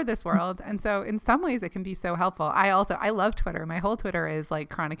this world. And so in some ways it can be so helpful. I love Twitter. My whole Twitter is like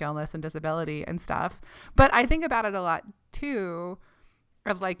chronic illness and disability and stuff. But I think about it a lot too,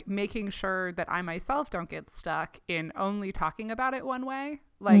 of like making sure that I myself don't get stuck in only talking about it one way.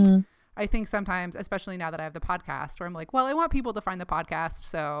 Like, I think sometimes, especially now that I have the podcast, where I'm like, well, I want people to find the podcast,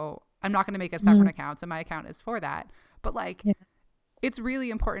 so I'm not going to make a separate account. So my account is for that. But like, it's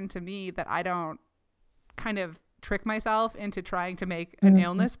really important to me that I don't kind of trick myself into trying to make an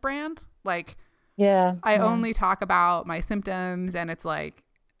illness brand. Like, I only talk about my symptoms, and it's like,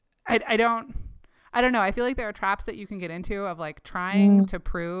 I don't know. I feel like there are traps that you can get into of like trying to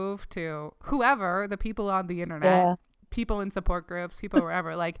prove to whoever, the people on the internet, people in support groups, people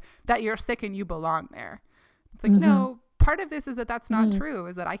wherever, like that you're sick and you belong there. It's like, no, part of this is that that's not true,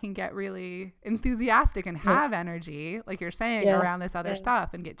 is that I can get really enthusiastic and have energy, like you're saying, around this other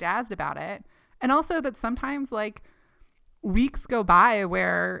stuff and get jazzed about it. And also that sometimes like weeks go by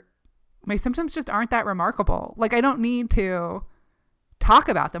where my symptoms just aren't that remarkable. Like, I don't need to talk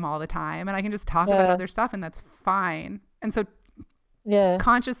about them all the time, and I can just talk about other stuff, and that's fine. And so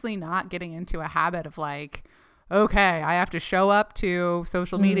consciously not getting into a habit of like, okay, I have to show up to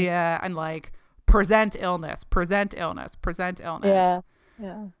social media and like present illness. And I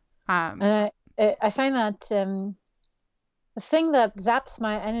find that the thing that zaps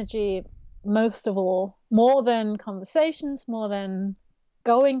my energy most of all, more than conversations, more than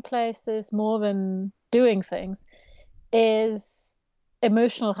going places, more than doing things, is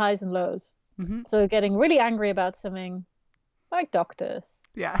emotional highs and lows. So getting really angry about something, like doctors.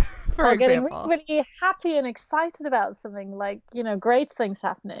 For or example. Getting really, really happy and excited about something, like, great things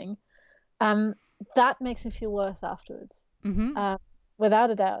happening. That makes me feel worse afterwards,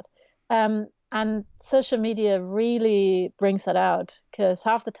 without a doubt. And social media really brings that out, because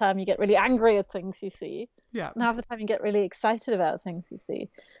half the time you get really angry at things you see, and half the time you get really excited about things you see.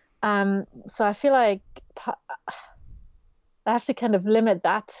 So I feel like I have to kind of limit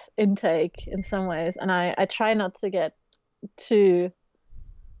that intake in some ways, and I try not to get too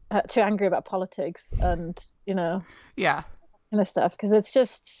angry about politics and kind of stuff, because it's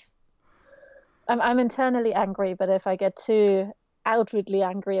just I'm internally angry, but if I get too outwardly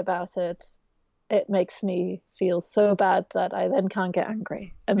angry about it, it makes me feel so bad that I then can't get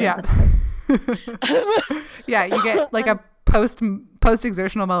angry. And you get like a post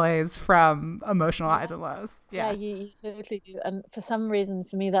exertional malaise from emotional highs and lows. You totally do. And for some reason,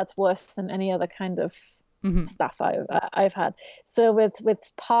 for me, that's worse than any other kind of stuff I've had. So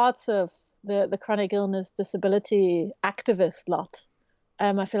with parts of the chronic illness disability activist lot,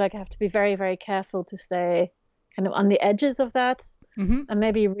 I feel like I have to be very, very careful to stay kind of on the edges of that, and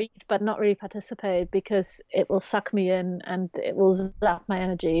maybe read but not really participate, because it will suck me in and it will zap my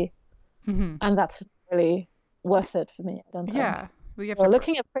energy, and that's really worth it for me, I don't think.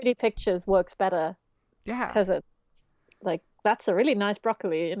 Looking at pretty pictures works better, because it's like, that's a really nice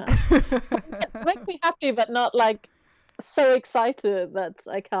broccoli, It makes me happy, but not like so excited that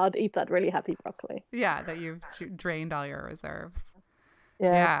I can't eat that really happy broccoli. That you've drained all your reserves.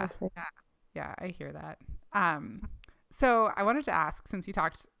 Exactly. I hear that. So I wanted to ask, since you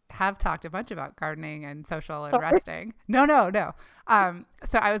have talked a bunch about gardening and social and resting. No. So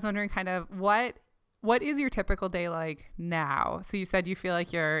I was wondering kind of what is your typical day like now? So you said you feel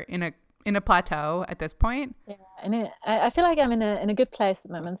like you're in a plateau at this point. Yeah, and I feel like I'm in a good place at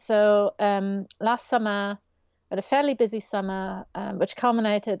the moment. So last summer, I had a fairly busy summer, which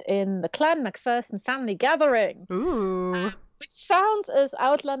culminated in the Clan Macpherson family gathering. Ooh. Which sounds as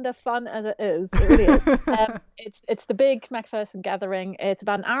Outlander fun as it is. It really is. It's the big Macpherson gathering. It's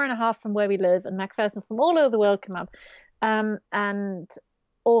about an hour and a half from where we live, and Macpherson from all over the world come up. And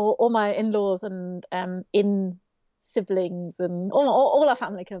all my in-laws and in siblings and all our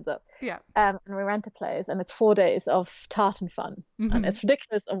family comes up. And we rent a place, and it's 4 days of tartan fun, and it's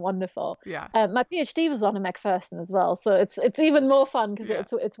ridiculous and wonderful. My PhD was on a Macpherson as well, so it's even more fun,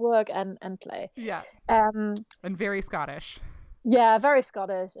 because it's work and play. And very Scottish. Very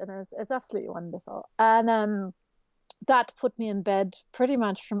Scottish, and it's absolutely wonderful. And that put me in bed pretty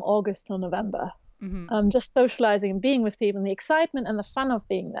much from August till November. Just socializing and being with people, and the excitement and the fun of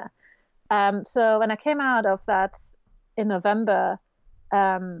being there. So when I came out of that in November,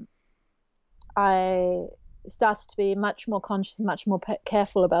 I started to be much more conscious and much more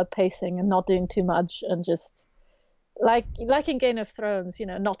careful about pacing and not doing too much, and just like in Game of Thrones,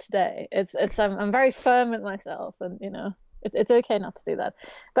 not today. It's I'm very firm with myself, and it's okay not to do that.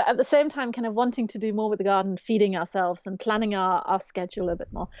 But at the same time, kind of wanting to do more with the garden, feeding ourselves and planning our schedule a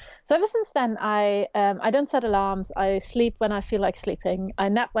bit more. So ever since then, I don't set alarms. I sleep when I feel like sleeping. I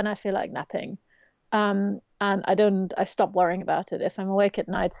nap when I feel like napping. And I stop worrying about it. If I'm awake at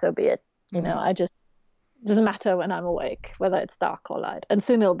night, so be it. I just doesn't matter when I'm awake, whether it's dark or light. And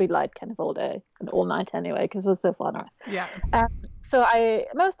soon it'll be light kind of all day and all night anyway, because we're so far north. Yeah. So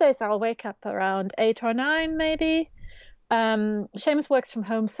most days I'll wake up around 8 or 9 maybe. Seamus works from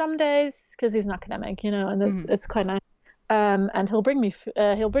home some days because he's an academic, and it's quite nice. And he'll bring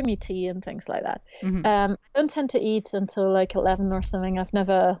me tea and things like that. I don't tend to eat until like 11 or something. I've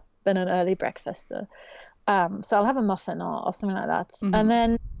never been an early breakfaster. So I'll have a muffin or something like that. And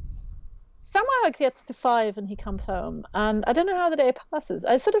then somehow it gets to 5 and he comes home, and I don't know how the day passes.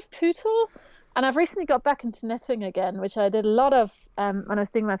 I sort of poodle, and I've recently got back into knitting again, which I did a lot of when I was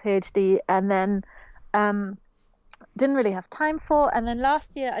doing my PhD, and then didn't really have time for. And then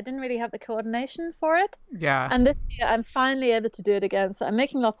last year I didn't really have the coordination for it. Yeah. And this year I'm finally able to do it again. So I'm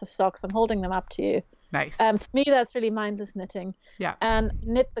making lots of socks. I'm holding them up to you. Nice. To me, that's really mindless knitting. Yeah. And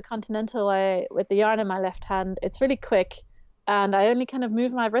knit the continental way with the yarn in my left hand. It's really quick. And I only kind of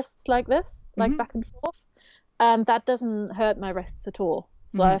move my wrists like this, like back and forth. And that doesn't hurt my wrists at all.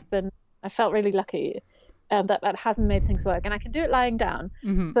 So I felt really lucky that hasn't made things work. And I can do it lying down.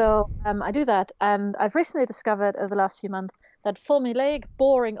 So I do that. And I've recently discovered over the last few months that formulaic,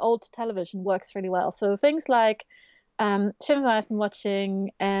 boring old television works really well. So things like Seamus and I have been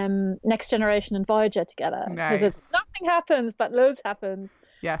watching Next Generation and Voyager together. Because nothing happens, but loads happens.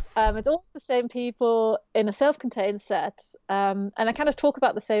 Yes. It's always the same people in a self-contained set. And I kind of talk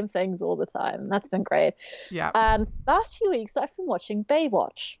about the same things all the time. That's been great. Yeah. And last few weeks, I've been watching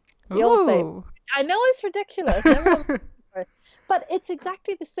Baywatch. The old Baywatch. I know it's ridiculous. But it's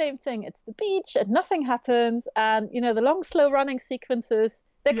exactly the same thing. It's the beach and nothing happens. And, the long, slow running sequences,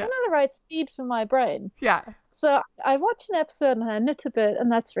 they're kind of the right speed for my brain. Yeah. So I watch an episode and I knit a bit,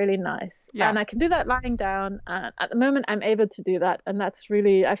 and that's really nice. Yeah. And I can do that lying down. And at the moment, I'm able to do that. And I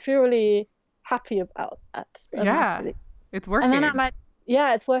feel really happy about that. And it's working. And then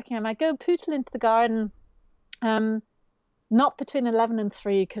it's working. I might go poodle into the garden, not between 11 and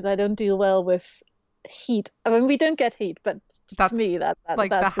 3, because I don't deal well with heat. I mean, we don't get heat, but to me, that's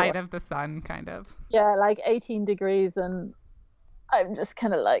like the height of the sun, kind of. Yeah, like 18 degrees, and I'm just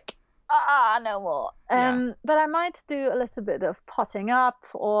kind of like, no more. But I might do a little bit of potting up,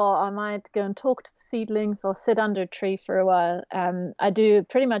 or I might go and talk to the seedlings, or sit under a tree for a while. I do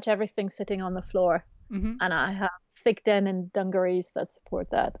pretty much everything sitting on the floor, and I have thick den and dungarees that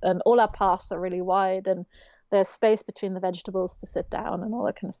support that. And all our paths are really wide, and there's space between the vegetables to sit down and all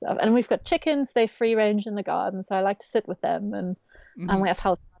that kind of stuff. And we've got chickens; they free range in the garden, so I like to sit with them. And we have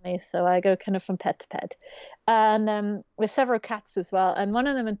house bunnies, so I go kind of from pet to pet. And we have several cats as well. And one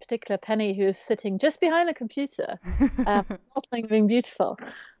of them in particular, Penny, who is sitting just behind the computer, being beautiful,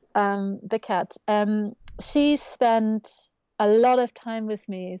 big cat. She spent a lot of time with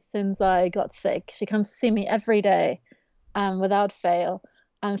me since I got sick. She comes to see me every day, without fail.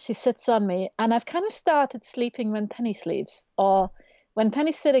 And she sits on me, and I've kind of started sleeping when Penny sleeps, or when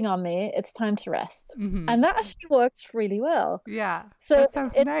Penny's sitting on me, it's time to rest. And that actually works really well. Yeah, so that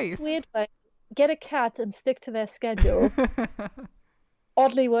sounds nice. Weird way, get a cat and stick to their schedule.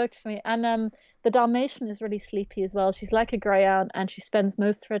 Oddly worked for me. And the Dalmatian is really sleepy as well. She's like a greyhound, and she spends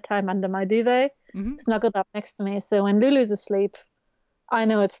most of her time under my duvet, snuggled up next to me. So when Lulu's asleep, I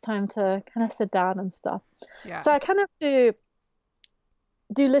know it's time to kind of sit down and stuff. Yeah. So I kind of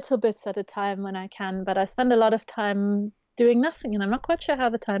do little bits at a time when I can, but I spend a lot of time doing nothing, and I'm not quite sure how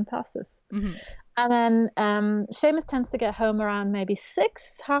the time passes. And then Seamus tends to get home around maybe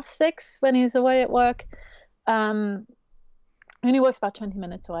 6:30 when he's away at work. He only works about 20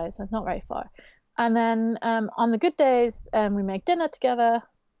 minutes away, so it's not very far. And then on the good days, we make dinner together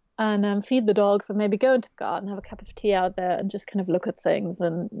and feed the dogs, and maybe go into the garden, have a cup of tea out there, and just kind of look at things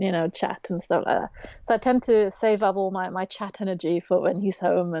and chat and stuff like that. So I tend to save up all my chat energy for when he's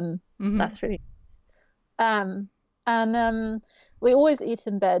home, and that's really nice. And we always eat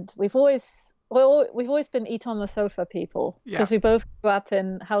in bed. We've always been eat on the sofa people, because we both grew up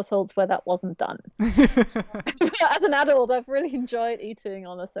in households where that wasn't done. As an adult, I've really enjoyed eating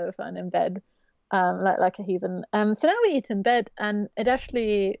on the sofa and in bed, like a heathen. So now we eat in bed, and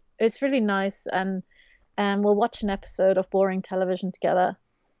it's really nice. And we'll watch an episode of boring television together.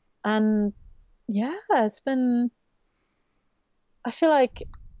 And yeah, I feel like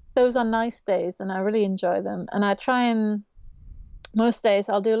those are nice days, and I really enjoy them. And I try and most days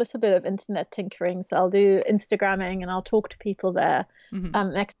I'll do a little bit of internet tinkering. So I'll do Instagramming and I'll talk to people there.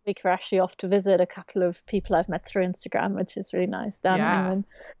 Mm-hmm. Next week we're actually off to visit a couple of people I've met through Instagram, which is really nice down in Yeah. England.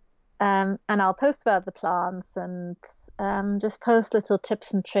 And I'll post about the plants and just post little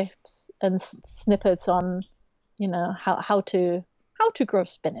tips and tricks and snippets on, how to grow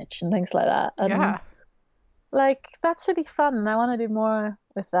spinach and things like that. And Yeah. like that's really fun. And I want to do more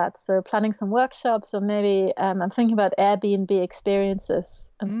with that. So planning some workshops, or maybe I'm thinking about Airbnb experiences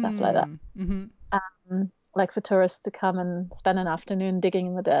and stuff like that. Mm-hmm. Like for tourists to come and spend an afternoon digging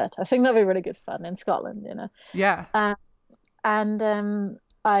in the dirt. I think that'd be really good fun in Scotland, Yeah. And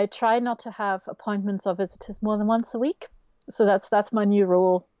I try not to have appointments or visitors more than once a week. So that's my new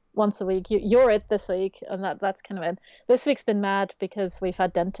rule. Once a week. You're it this week, and that's kind of it. This week's been mad because we've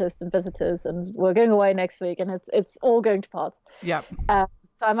had dentists and visitors, and we're going away next week, and it's all going to pot. Yep. So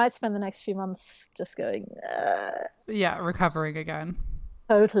I might spend the next few months just going Yeah, recovering again.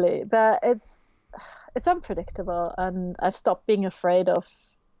 totally. But it's unpredictable, and I've stopped being afraid of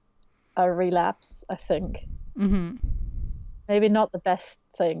a relapse. I think Mm-hmm. maybe not the best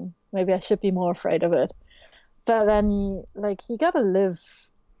thing. Maybe I should be more afraid of it. But then you gotta live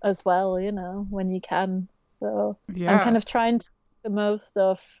as well, when you can. So Yeah. I'm kind of trying to make the most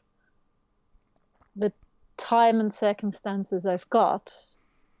of the time and circumstances I've got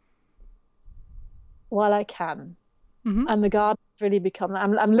while I can. Mm-hmm. And the garden's really become.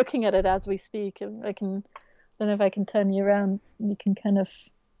 I'm looking at it as we speak, and I don't know if I can turn you around. You can kind of.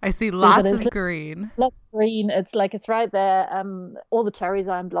 I see that lots it's of green. lots of green. It's right there. All the cherries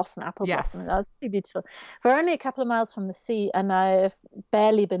are in blossom, apple Yes. blossom. That's really beautiful. We're only a couple of miles from the sea, and I've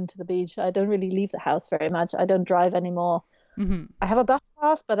barely been to the beach. I don't really leave the house very much. I don't drive anymore. Mm-hmm. I have a bus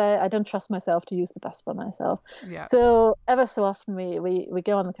pass, but I don't trust myself to use the bus by myself. Yeah. So ever so often we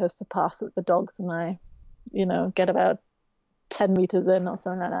go on the coastal path with the dogs, and I, get about 10 meters in or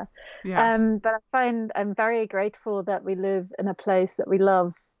something like that. Yeah. But I find I'm very grateful that we live in a place that we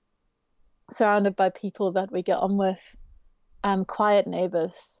love, surrounded by people that we get on with, quiet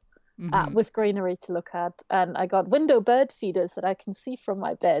neighbors, Mm-hmm. with greenery to look at. And I got window bird feeders that I can see from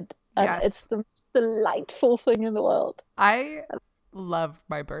my bed. And Yes. it's the most delightful thing in the world. I love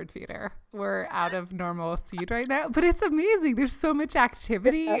my bird feeder. We're out of normal seed right now, but it's amazing. There's so much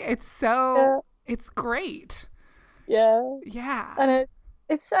activity. It's great. Yeah. Yeah. And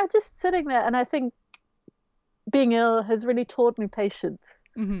I'm just sitting there, and I think being ill has really taught me patience.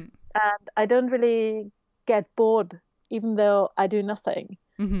 Mm-hmm. And I don't really get bored, even though I do nothing.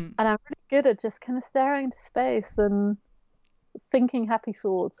 Mm-hmm. And I'm really good at just kind of staring into space and thinking happy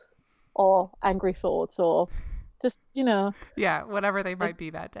thoughts or angry thoughts, or just, Yeah, whatever they might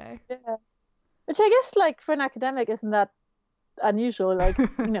be that day. yeah. Which I guess, like, for an academic isn't that unusual. Like,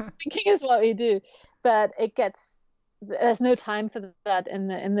 thinking is what we do, but there's no time for that in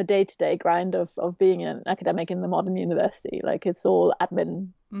the day-to-day grind of being an academic in the modern university. Like, it's all admin,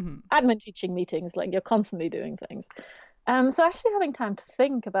 Mm-hmm. teaching meetings. Like, you're constantly doing things. So actually having time to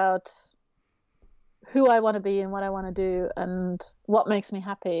think about who I want to be and what I want to do and what makes me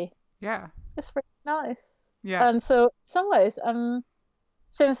happy Yeah. is really nice. Yeah. And so in some ways,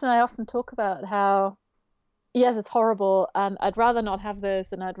 Seamus and I often talk about how, yes, it's horrible, and I'd rather not have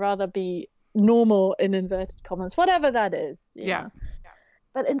this, and I'd rather be normal in inverted commas, whatever that is. Yeah.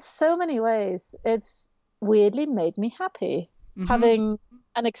 But in so many ways, it's weirdly made me happy, Mm-hmm. having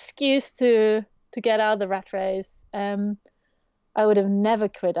an excuse to get out of the rat race. I would have never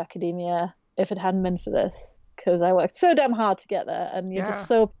quit academia if it hadn't been for this, because I worked so damn hard to get there, and you're just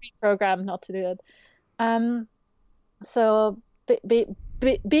so pre-programmed not to do it. So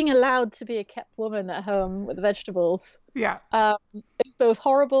being allowed to be a kept woman at home with vegetables, Yeah. is both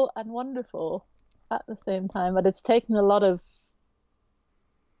horrible and wonderful at the same time. But it's taken a lot of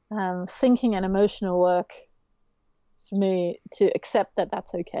thinking and emotional work for me to accept that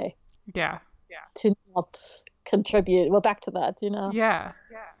that's okay. Yeah. To not contribute. Well, back to that, Yeah.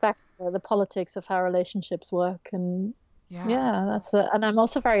 back to the politics of how relationships work. And Yeah. and I'm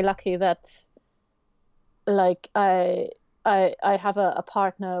also very lucky that, like, I have a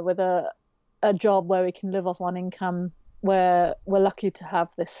partner with a job where we can live off one income, where we're lucky to have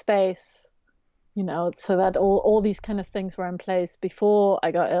this space, so that all these kind of things were in place before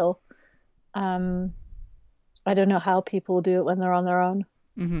I got ill. I don't know how people do it when they're on their own.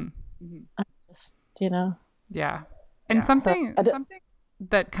 Mm-hmm. Just, Yeah. And something So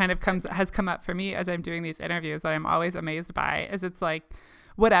that kind of has come up for me as I'm doing these interviews that I'm always amazed by is it's like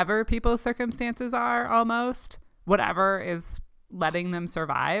whatever people's circumstances are, almost whatever is letting them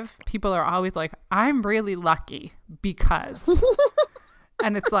survive, people are always like, I'm really lucky because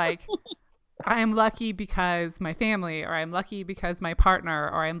and it's like, I'm lucky because my family, or I'm lucky because my partner,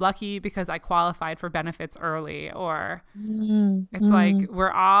 or I'm lucky because I qualified for benefits early, or it's like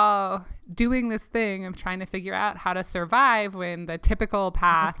we're all doing this thing of trying to figure out how to survive when the typical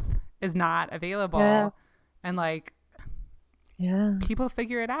path is not available. Yeah. And like, Yeah. people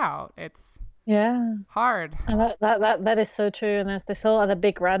figure it out. It's Yeah. hard. And that is so true. And there's this whole other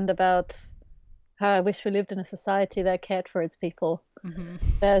big rant about how I wish we lived in a society that cared for its people. Mm-hmm.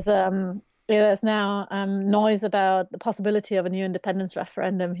 There's now noise about the possibility of a new independence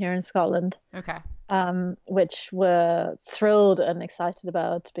referendum here in Scotland. Okay. Which we're thrilled and excited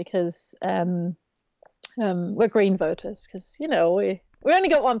about because we're green voters, because we only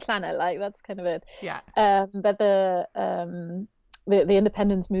got one planet, like that's kind of it. Yeah. But the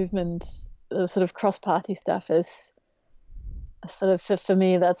independence movement, the sort of cross-party stuff, is sort of for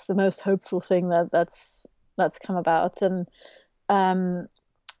me that's the most hopeful thing that's come about. And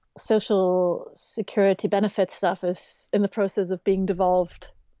social security benefit stuff is in the process of being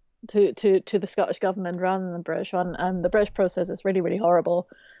devolved to the Scottish government rather than the British one. The British process is really, really horrible.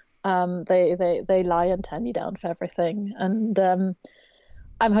 They lie and turn you down for everything. And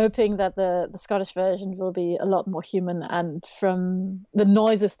I'm hoping that the Scottish version will be a lot more human. And from the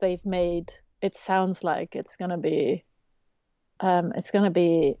noises they've made, it sounds like it's gonna be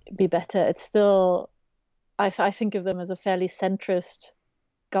better. It's still, I think of them as a fairly centrist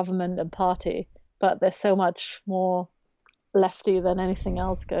government and party, but there's so much more lefty than anything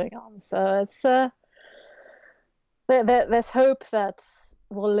else going on. So it's there's hope that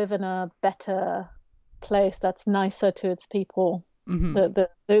we'll live in a better place that's nicer to its people. Mm-hmm.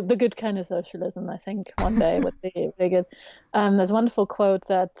 The good kind of socialism, I think, one day would be really good. There's a wonderful quote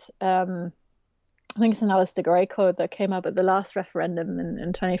that I think it's an Alistair Gray quote that came up at the last referendum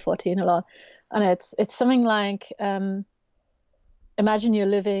in 2014 a lot, and it's something like, imagine you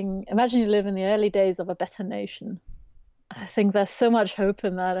live in the early days of a better nation. I think there's so much hope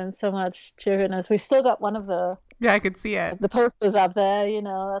in that and so much cheeriness. We've still got one of the I could see it. The posters up there.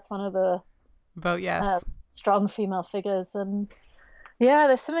 That's one of the vote yes strong female figures. And yeah,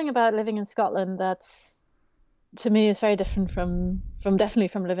 there's something about living in Scotland that's, to me, is very different from definitely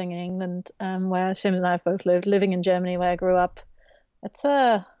from living in England, where Shim and I have both lived. Living in Germany, where I grew up, it's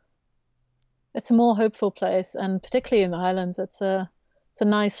a more hopeful place, and particularly in the Highlands, it's a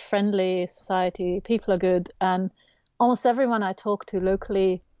nice, friendly society. People are good, and almost everyone I talk to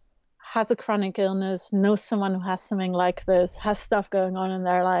locally has a chronic illness, knows someone who has something like this, has stuff going on in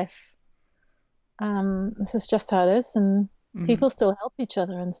their life. This is just how it is, and people still help each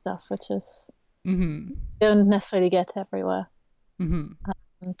other and stuff, which is don't necessarily get everywhere. And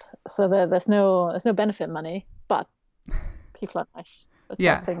so there's no benefit money, but people are nice, which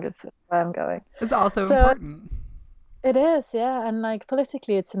I think is where I'm going. It's also important. It is, yeah, and like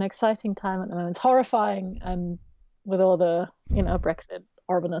politically, it's an exciting time at the moment. It's horrifying, and with all the Brexit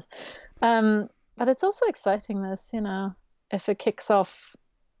Orbanism, but it's also exciting. This, if it kicks off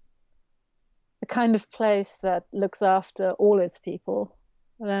a kind of place that looks after all its people,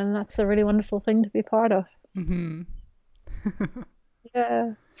 then that's a really wonderful thing to be part of.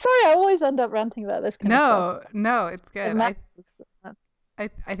 Yeah. Sorry, I always end up ranting about this kind of stuff. No, it's good.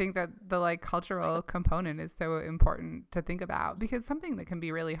 I think that the cultural component is so important to think about, because something that can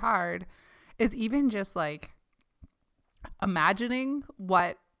be really hard is even just imagining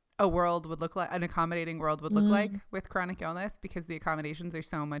what a world would look like, an accommodating world would look like with chronic illness, because the accommodations are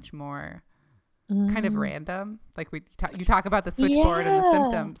so much more kind of random. Like you talk about the switchboard and the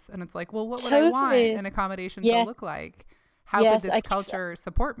symptoms, and it's like, well, what would I want an accommodation to look like? How could this culture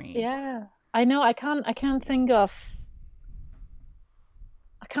support me? Yeah, I know. I can't think of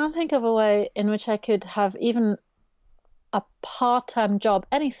a way in which I could have even a part-time job,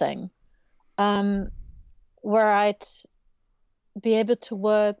 anything, where I'd be able to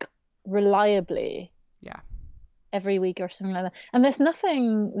work reliably every week or something like that. And there's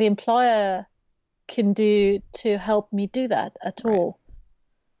nothing the employer can do to help me do that at all.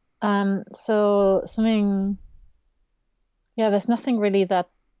 So something, there's nothing really that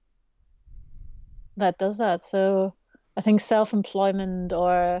does that. So I think self-employment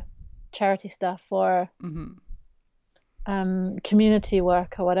or charity stuff or community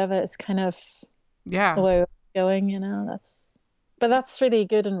work or whatever is kind of the way it's going. That's really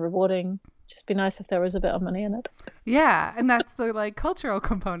good and rewarding. Just be nice if there was a bit of money in it. Yeah, and that's the cultural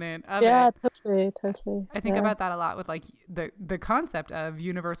component of it. Yeah, totally. I think about that a lot with the concept of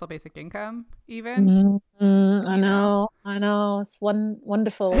universal basic income, even. I know. It's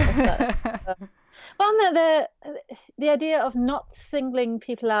wonderful. Well, the idea of not singling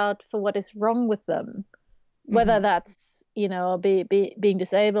people out for what is wrong with them, whether that's, being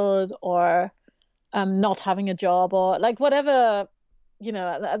disabled or not having a job or like whatever,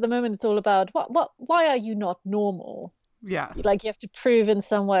 at the moment it's all about why are you not normal? Yeah. Like you have to prove in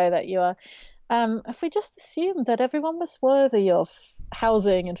some way that you are. If we just assumed that everyone was worthy of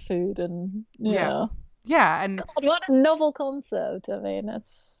housing and food and, Yeah. Yeah. And God, what a novel concept. I mean,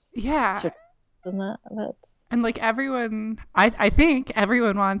 it's yeah. ridiculous, isn't it? And like everyone, I think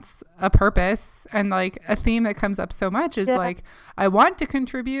everyone wants a purpose. And like a theme that comes up so much is Yeah. like, I want to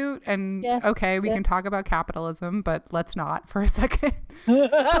contribute. And Yes, okay, we yeah. can talk about capitalism, but let's not for a second.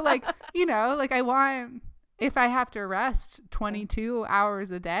 But like, like I want, if I have to rest 22 hours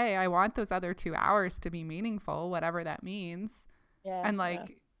a day, I want those other 2 hours to be meaningful, whatever that means. Yeah, And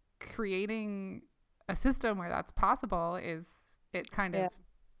like creating a system where that's possible it kind of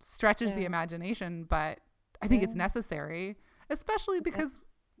stretches the imagination, but I think it's necessary, especially because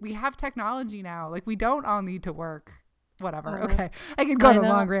we have technology now. Like we don't all need to work. Whatever. Okay, I could go on a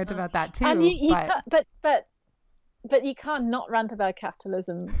long rant about that too. And you can't, but you can't not rant about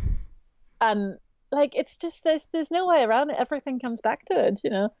capitalism. And like it's just there's no way around it. Everything comes back to it.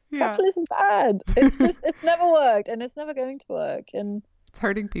 Capitalism's bad. It's never worked, and it's never going to work, and it's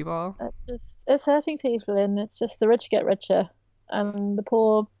hurting people. It's hurting people, and it's just the rich get richer and the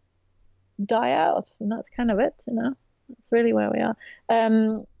poor die out, and that's kind of it. That's really where we are.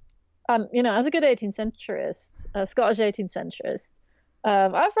 As a good 18th centuryist, a Scottish 18th centuryist,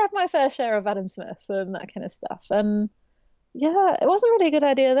 I've read my fair share of Adam Smith and that kind of stuff, and yeah, it wasn't really a good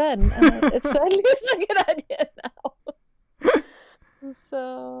idea then. It certainly isn't a good idea now.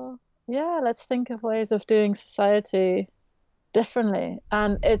 So yeah, let's think of ways of doing society differently,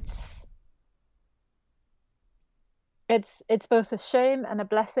 and it's both a shame and a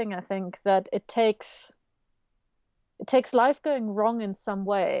blessing. I think that it takes life going wrong in some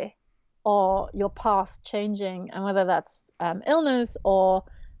way, or your path changing, and whether that's illness or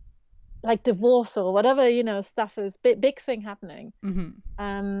like divorce or whatever, stuff is big thing happening,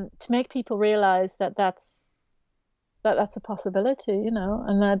 to make people realize that that's a possibility,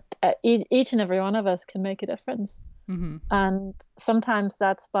 and that each and every one of us can make a difference. And sometimes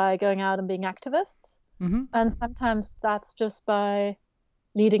that's by going out and being activists, and sometimes that's just by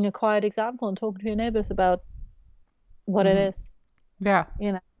leading a quiet example and talking to your neighbors about what it is. Yeah.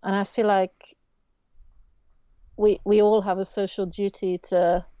 And I feel like we all have a social duty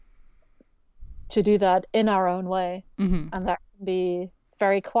to do that in our own way, and that can be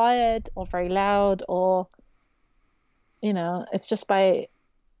very quiet or very loud, or it's just by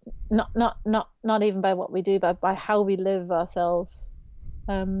not even by what we do, but by how we live ourselves,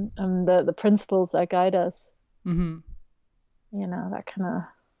 and the principles that guide us. That kind of.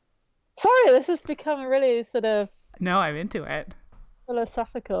 Sorry, this has become a really sort of. No, I'm into it.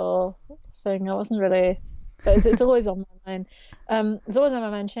 Philosophical thing. I wasn't really, but it's always on my mind. It's always on my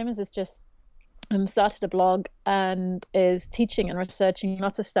mind. Seamus is just started a blog and is teaching and researching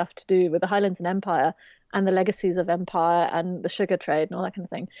lots of stuff to do with the Highlands and Empire and the legacies of empire and the sugar trade and all that kind of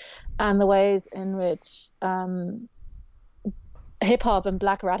thing, and the ways in which hip hop and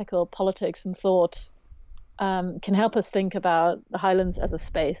black radical politics and thought can help us think about the Highlands as a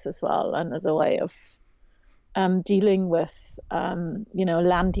space as well, and as a way of dealing with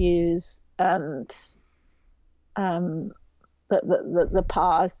land use and the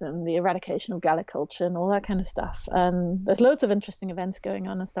past and the eradication of Gaelic culture and all that kind of stuff. And there's loads of interesting events going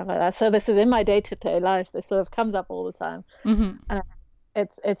on and stuff like that. So this is in my day-to-day life. This sort of comes up all the time, and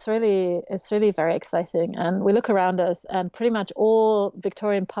it's really very exciting. And we look around us, and pretty much all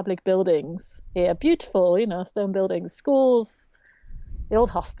Victorian public buildings here, beautiful, stone buildings, schools, the old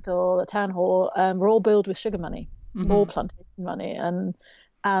hospital, the town hall, were all built with sugar money, all plantation money, and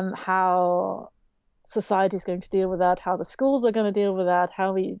how society is going to deal with that, how the schools are going to deal with that,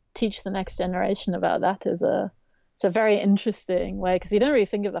 how we teach the next generation about that it's a very interesting way, because you don't really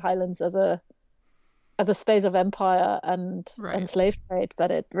think of the Highlands as a space of empire and slave trade, but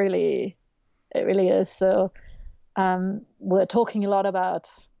it really is. So we're talking a lot about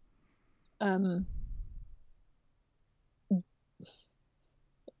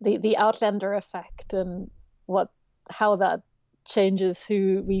the Outlander effect and how that changes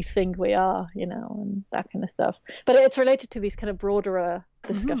who we think we are, and that kind of stuff. But it's related to these kind of broader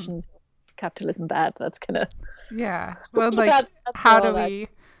discussions of capitalism bad. That's kind of well, like that's how do we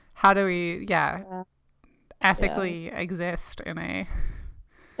ethically exist in a.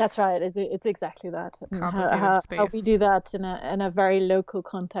 That's right. It's exactly that. Complicated space. How we do that in a very local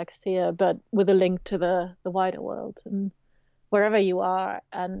context here, but with a link to the wider world, and wherever you are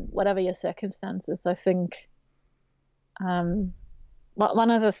and whatever your circumstances, I think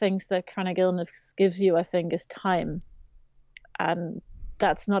one of the things that chronic illness gives you, I think, is time. And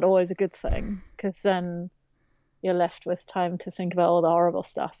that's not always a good thing, because then you're left with time to think about all the horrible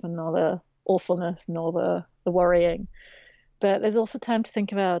stuff and all the awfulness and all the worrying. But there's also time to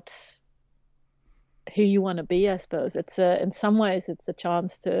think about who you want to be, I suppose. In some ways, it's a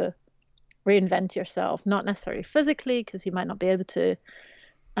chance to reinvent yourself, not necessarily physically, because you might not be able to,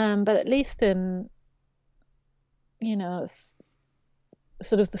 but at least in,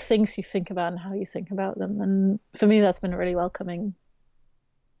 sort of the things you think about and how you think about them. And for me, that's been really welcoming.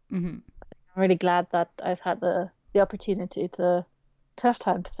 Mm-hmm. I'm really glad that I've had the opportunity to have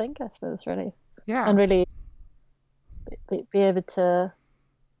time to think, I suppose, really. Yeah. And really be able to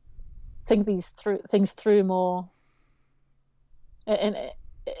think things through more in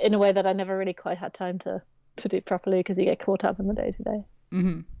a way that I never really quite had time to do properly, because you get caught up in the day to day.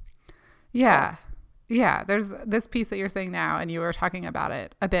 Mm-hmm. Yeah. Yeah. There's this piece that you're saying now, and you were talking about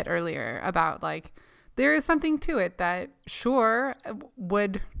it a bit earlier, about like, there is something to it that sure,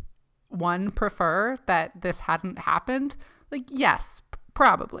 would one prefer that this hadn't happened? Like, yes,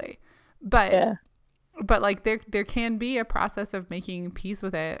 probably. But like there can be a process of making peace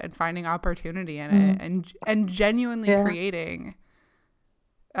with it and finding opportunity in it, and genuinely creating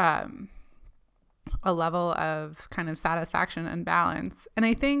a level of kind of satisfaction and balance. And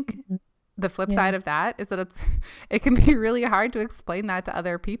I think the flip side of that is that it can be really hard to explain that to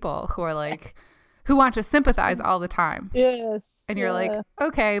other people who are like, who want to sympathize all the time. Yes. And you're like,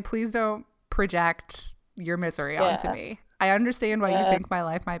 okay, please don't project your misery onto me. I understand why you think my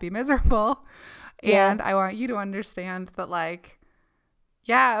life might be miserable. And I want you to understand that, like,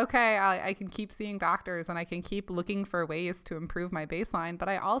 yeah, okay, I can keep seeing doctors and I can keep looking for ways to improve my baseline. But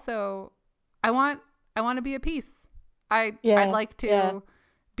I want to be at peace. I'd like to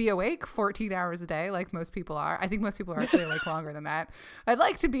be awake 14 hours a day, like most people are. I think most people are actually awake longer than that. I'd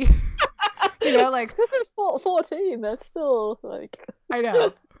like to be, like 14. That's still like. I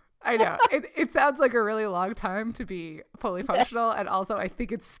know. It sounds like a really long time to be fully functional, and also I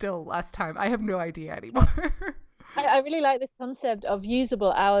think it's still less time. I have no idea anymore. I really like this concept of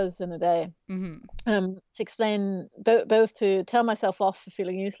usable hours in a day, to explain both to tell myself off for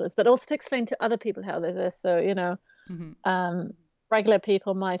feeling useless, but also to explain to other people how this is. So, regular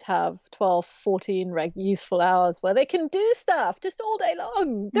people might have 12, 14 useful hours where they can do stuff just all day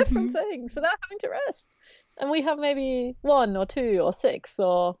long, different things without having to rest. And we have maybe 1 or 2 or 6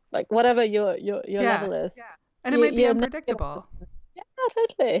 or like whatever your level is. Yeah. And it might be unpredictable. Yeah,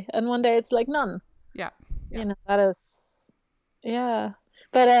 totally. And one day it's like none. Yeah. That is,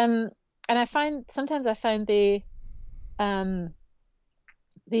 But and sometimes I find the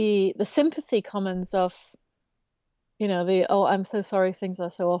sympathy comments of, I'm so sorry, things are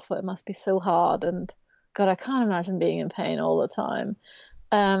so awful, it must be so hard, and God, I can't imagine being in pain all the time.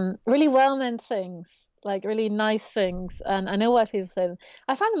 Really well-meant things, like really nice things, and I know why people say them.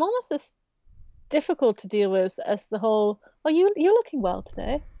 I find them almost as difficult to deal with as the whole, you're looking well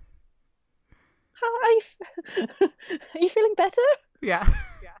today. How are you? Are you feeling better? Yeah.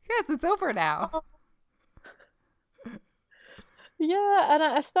 Yes, it's over now. Yeah, and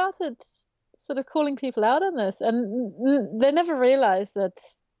I started sort of calling people out on this, and they never realize that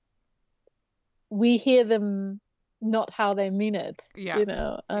we hear them not how they mean it. That's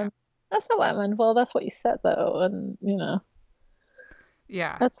not what I meant. Well, that's what you said though, and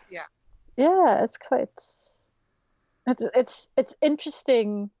it's quite, it's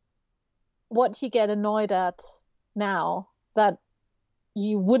interesting what you get annoyed at now that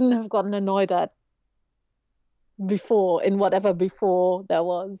you wouldn't have gotten annoyed at before, in whatever before there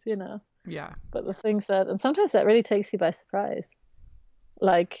was, but the things and sometimes that really takes you by surprise,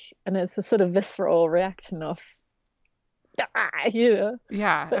 and it's a sort of visceral reaction of that you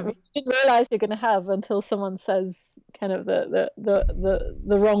didn't realize you're going to have until someone says kind of the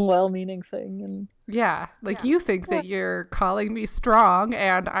wrong well-meaning thing. And you think that you're calling me strong,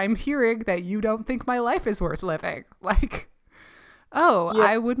 and I'm hearing that you don't think my life is worth living. Like,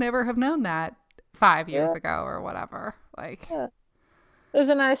 I would never have known that 5 years ago or whatever. Like, there's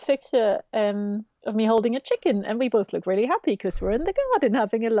a nice picture of me holding a chicken, and we both look really happy because we're in the garden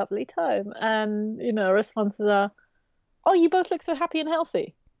having a lovely time. And responses are, "Oh, you both look so happy and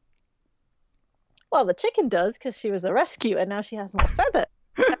healthy." Well, the chicken does, because she was a rescue and now she has more feather.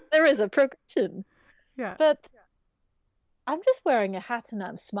 There is a progression. Yeah. But I'm just wearing a hat and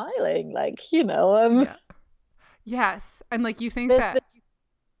I'm smiling, Yes. And like, you think that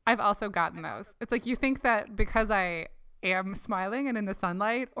I've also gotten those. It's like, you think that because I am smiling and in the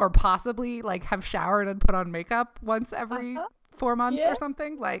sunlight, or possibly like have showered and put on makeup once every 4 months or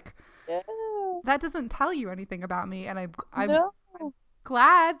something, like that doesn't tell you anything about me. And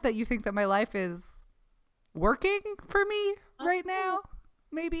glad that you think that my life is working for me right now,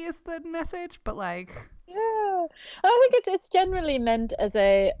 maybe is the message, but like, Yeah, I think it's generally meant as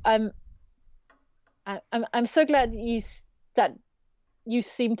a I'm so glad that you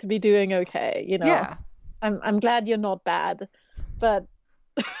seem to be doing okay, you know. yeah, I'm glad you're not bad, but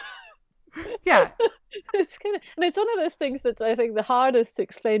yeah, it's kind of, and it's one of those things that's I think the hardest to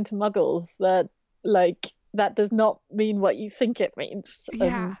explain to muggles, that like that does not mean what you think it means,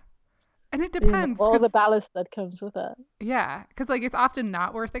 yeah. And it you know, depends all the because, ballast that comes with it. yeah, because like it's often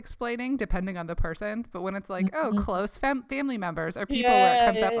not worth explaining depending on the person. But when it's like, oh, Mhm. close family members or people where it Yeah,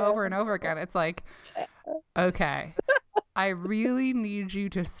 comes yeah, up over and over again, it's like, yeah. okay, I really need you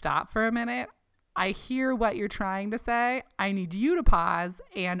to stop for a minute. I hear what you're trying to say. I need you to pause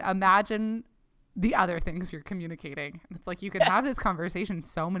and imagine the other things you're communicating. And it's like you can have this Yes. conversation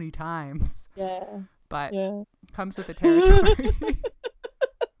so many times, Yeah, but yeah. it comes with the territory.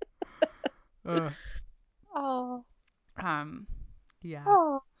 Ugh. Oh, Um, yeah.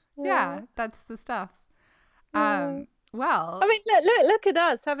 oh, yeah, Yeah, that's the stuff. yeah. Well, I mean, look at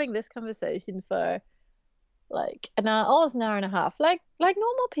us having this conversation for like an hour, almost an hour and a half, like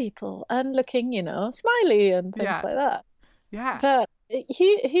normal people, and looking, you know, smiley and things yeah, like that. yeah, But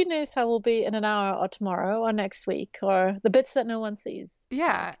who knows how we'll be in an hour or tomorrow or next week or the bits that no one sees.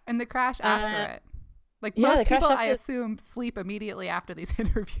 yeah. And the crash after Uh, it. Like yeah, the most crash people, I after. assume, sleep immediately after these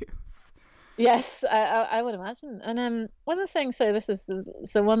interviews. Yes, I would imagine. And one of the things, so this is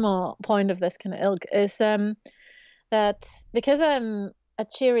so one more point of this kind of ilk is that because I'm a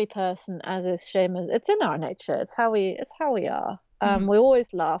cheery person, as is Seamus, it's in our nature. It's how we are. Hmm. We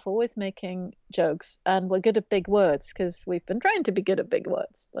always laugh, always making jokes, and we're good at big words because we've been trained to be good at big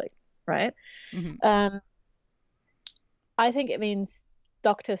words, like, right? Hmm. Um, I think it means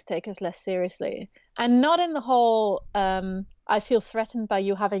doctors take us less seriously, and not in the whole I feel threatened by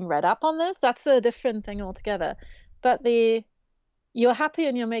you having read up on this. That's a different thing altogether. But you're happy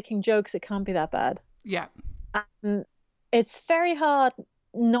and you're making jokes, it can't be that bad. Yeah. And it's very hard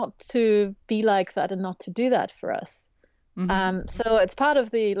not to be like that and not to do that for us. Hmm. So it's part of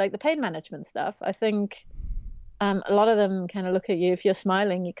the like the pain management stuff. I think a lot of them kind of look at you, if you're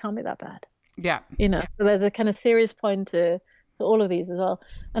smiling, you can't be that bad. Yeah. You know, so there's a kind of serious point to all of these as well.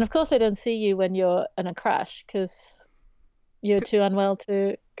 And of course, they don't see you when you're in a crash because you're too unwell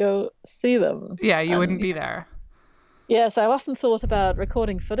to go see them. Yeah, you And wouldn't be there. yes, I've often thought about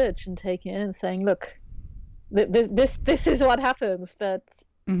recording footage and taking it and saying, look, this is what happens, but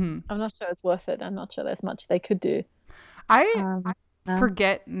Hmm. I'm not sure it's worth it. I'm not sure there's much they could do. I No.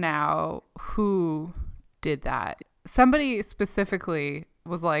 forget now who did that. Somebody specifically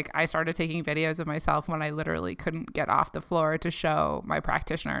was like, I started taking videos of myself when I literally couldn't get off the floor to show my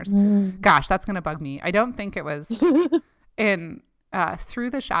practitioners. Gosh, that's going to bug me. I don't think it was in Through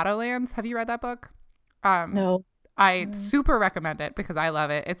the Shadowlands. Have you read that book? No. I super recommend it because I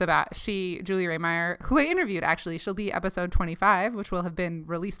love it. It's about Julie Raymeyer, who I interviewed actually. She'll be episode 25, which will have been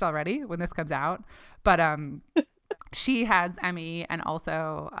released already when this comes out. But she has ME and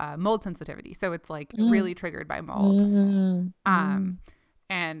also mold sensitivity. So it's like really triggered by mold.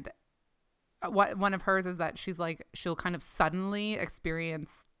 And one of hers is that she's like, she'll kind of suddenly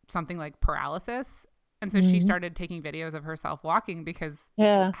experience something like paralysis. And so she started taking videos of herself walking because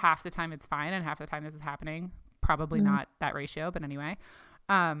half the time it's fine and half the time this is happening. Probably not that ratio, but anyway.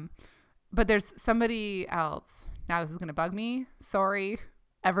 But there's somebody else. Now this is going to bug me. Sorry,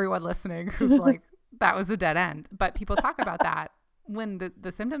 everyone listening who's like, that was a dead end. But people talk about that when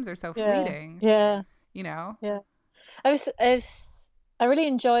the symptoms are so fleeting. Yeah. You know? Yeah. I really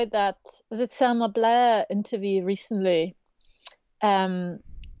enjoyed that. Was it Selma Blair interview recently?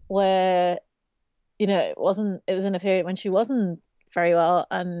 Where, you know, it was in a period when she wasn't very well,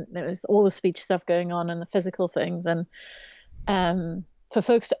 and there was all the speech stuff going on and the physical things, and for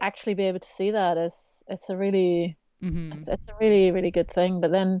folks to actually be able to see that it's a really it's a really, really good thing.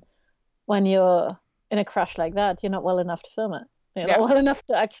 But then when you're in a crash like that, you're not well enough to film it. You're not well enough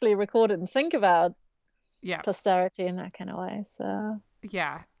to actually record it and think about posterity in that kind of way. So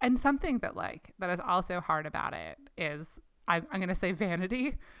yeah. And something that is also hard about it is I'm gonna say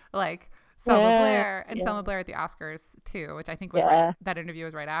vanity. Like Selma Blair and Selma Blair at the Oscars too, which I think was that interview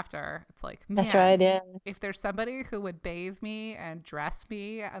was right after. It's like, man, that's right, yeah. If there's somebody who would bathe me and dress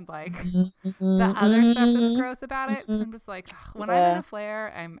me and like the other stuff that's gross about it, because I'm just like, when I'm in a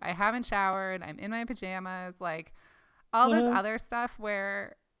flare, I haven't showered, I'm in my pajamas, like all this other stuff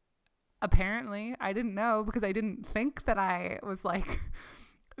where apparently I didn't know because I didn't think that I was like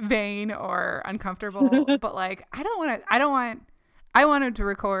vain or uncomfortable, but like I don't want I wanted to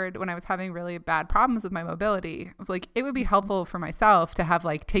record when I was having really bad problems with my mobility. I was like, it would be helpful for myself to have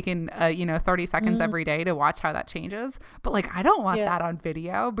like taken 30 seconds every day to watch how that changes. But like, I don't want that on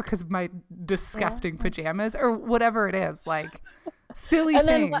video because of my disgusting pajamas or whatever it is. Like silly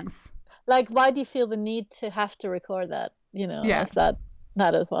things. Why do you feel the need to have to record that? Is that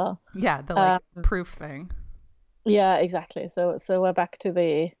as well? Yeah, the like proof thing. Yeah, exactly. So we're back to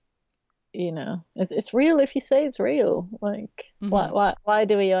the, it's real if you say it's real. Like, why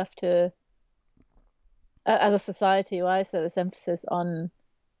do we have to, as a society, why is there this emphasis on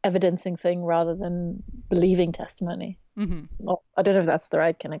evidencing thing rather than believing testimony? Well, I don't know if that's the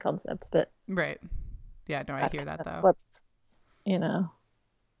right kind of concept, but right. Yeah, no, I hear that though. What's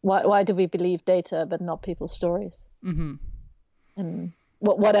why do we believe data but not people's stories? And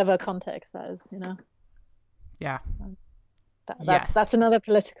whatever context that is, Yeah. That's another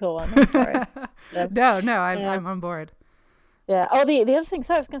political one. I'm sorry. No, I'm on board. Yeah. Oh, the other thing.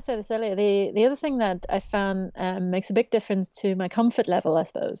 Sorry, I was going to say this earlier. The other thing that I found makes a big difference to my comfort level, I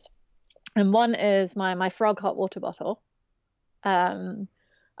suppose. And one is my Frog hot water bottle.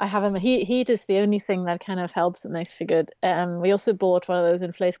 I have him. Heat is the only thing that kind of helps and makes me feel good. We also bought one of those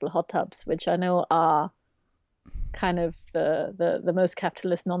inflatable hot tubs, which I know are kind of the most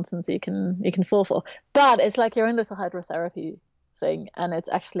capitalist nonsense you can fall for, but it's like your own little hydrotherapy thing, and it's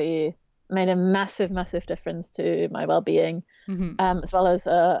actually made a massive difference to my well-being, as well as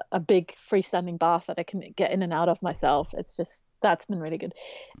a big freestanding bath that I can get in and out of myself. It's just, that's been really good.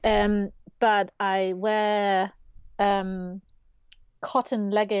 But I wear cotton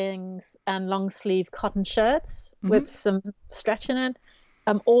leggings and long sleeve cotton shirts with some stretch in it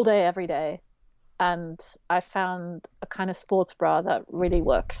all day every day. And I found a kind of sports bra that really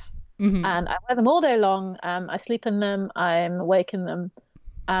works. And I wear them all day long. I sleep in them. I'm awake in them.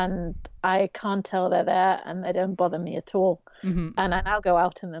 And I can't tell they're there, and they don't bother me at all. And I now go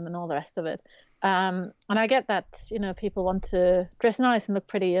out in them and all the rest of it. And I get that, people want to dress nice and look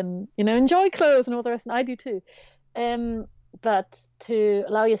pretty and, enjoy clothes and all the rest. And I do too. But to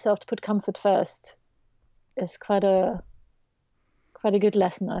allow yourself to put comfort first is quite a good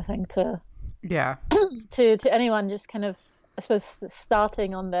lesson, I think, to anyone just kind of, I suppose,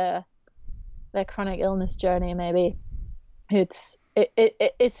 starting on their chronic illness journey. Maybe it's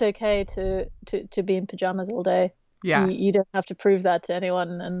okay to be in pajamas all day. You don't have to prove that to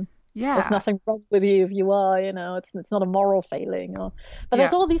anyone, and there's nothing wrong with you if you are. It's not a moral failing. But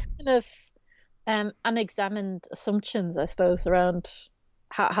there's all these kind of unexamined assumptions, I suppose, around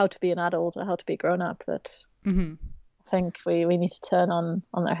how to be an adult or how to be grown up that I think we need to turn on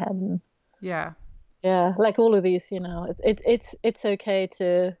their head. And like all of these, it's okay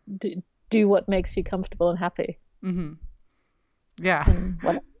to do what makes you comfortable and happy. What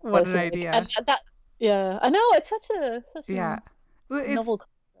an idea. And that, I know, it's such a novel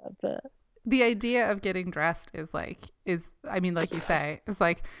concept, but the idea of getting dressed is like you say, it's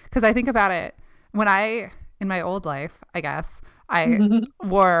like, because I think about it when in my old life, I guess I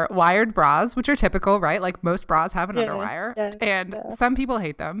wore wired bras, which are typical, right? Like most bras have an underwire, and some people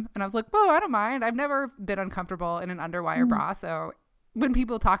hate them. And I was like, oh, I don't mind. I've never been uncomfortable in an underwire bra. So when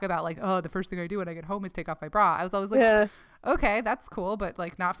people talk about like, oh, the first thing I do when I get home is take off my bra, I was always like, okay, that's cool, but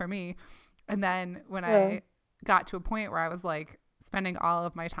like not for me. And then when I got to a point where I was like spending all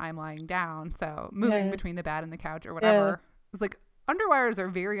of my time lying down, so moving between the bed and the couch or whatever, it was like, underwires are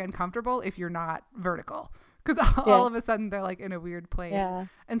very uncomfortable if you're not vertical, because all of a sudden they're like in a weird place.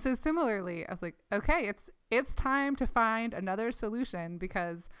 And so similarly, I was like, okay, it's time to find another solution,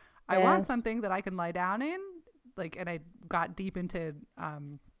 because I want something that I can lie down in, like, and I got deep into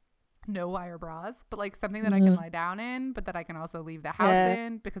no wire bras, but like something that I can lie down in, but that I can also leave the house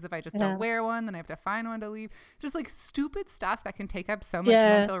in, because if I just don't wear one, then I have to find one to leave. Just like stupid stuff that can take up so much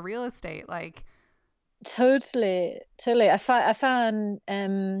mental real estate. Like totally. I found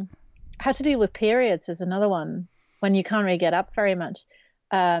how to deal with periods is another one, when you can't really get up very much.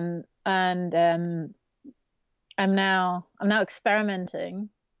 I'm now experimenting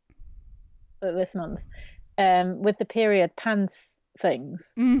this month with the period pants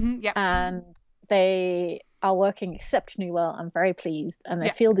things. And they are working exceptionally well. I'm very pleased, and they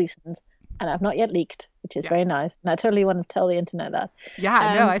feel decent, and I've not yet leaked, which is very nice. And I totally want to tell the internet that. No,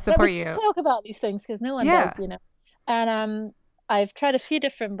 I support you. Talk about these things, because no one does, And I've tried a few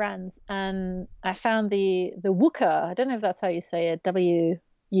different brands, and I found the Wooka, I don't know if that's how you say it,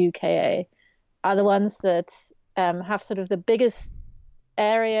 WUKA, are the ones that have sort of the biggest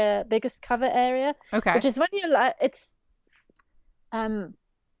cover area. Okay. Which is when you like, it's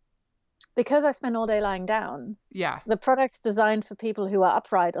because I spend all day lying down. The products designed for people who are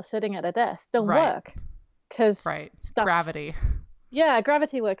upright or sitting at a desk don't work, because gravity.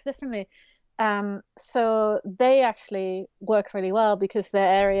 gravity works differently. So they actually work really well because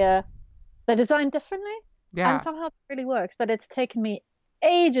they're designed differently, and Yeah. somehow it really works. But it's taken me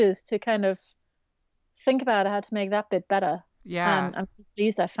ages to kind of think about how to make that bit better. Yeah. And I'm so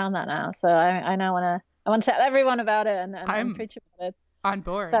pleased I found that now. So I now want to tell everyone about it and I'm preach about it. on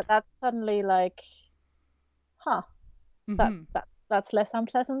board. That's suddenly like, huh, Hmm. that's less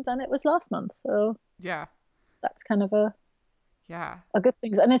unpleasant than it was last month. So Yeah. that's kind of Yeah. a good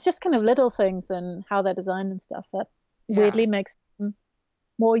thing. And it's just kind of little things and how they're designed and stuff that Yeah. weirdly makes them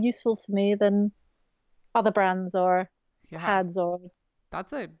more useful for me than other brands or Yeah. pads or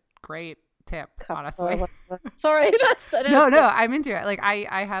That's a great tip, cups or honestly. whatever. Sorry, I know No, it's a no, bit. I'm into it. Like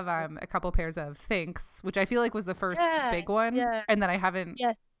I have a couple pairs of Thinks, which I feel like was the first Yeah, big one, yeah, and then I haven't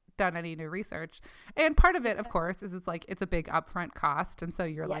yes, done any new research. And part of it, of yeah, course, is it's a big upfront cost, and so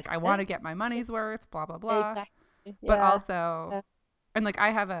you're like, yes, I it want to is. get my money's worth, blah blah blah. Exactly. But Yeah, also, yeah, and like I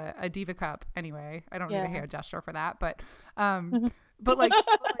have a Diva cup anyway. I don't need a yeah. hair gesture for that, um but like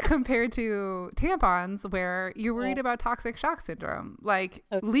compared to tampons where you're Yeah, worried about toxic shock syndrome, like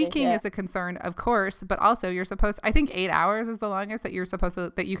totally. leaking Yeah, is a concern, of course, but also you're supposed, I think 8 hours is the longest that you're supposed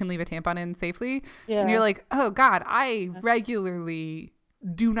to, that you can leave a tampon in safely. And you're yeah, like, oh God, I regularly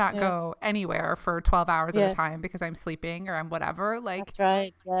do not yeah. go anywhere for 12 hours at a time Yes, because I'm sleeping or I'm whatever. Like that's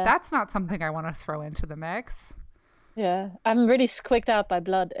right. Yeah, that's not something I want to throw into the mix. yeah. I'm really squicked out by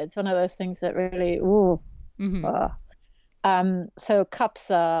blood. It's one of those things that really, ooh. Hmm. uh. So cups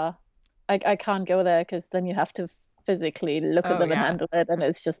are, I can't go there because then you have to physically look at Oh them and yeah. handle it, and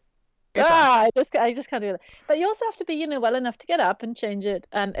it's just It's a, I just can't do that. But you also have to be, well enough to get up and change it,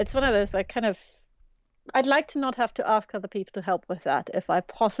 and it's one of those like kind of. I'd like to not have to ask other people to help with that if I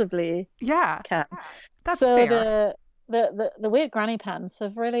possibly yeah, can. that's So fair. the weird granny pants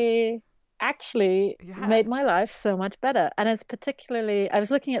have really actually Yeah. made my life so much better, and it's particularly. I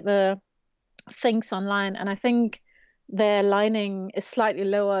was looking at the things online, and I think their lining is slightly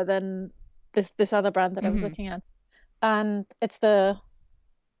lower than this other brand that I was Hmm. looking at, and it's the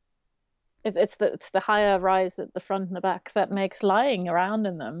higher rise at the front and the back that makes lying around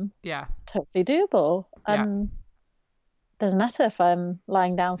in them Yeah. totally doable. Yeah. And doesn't matter if I'm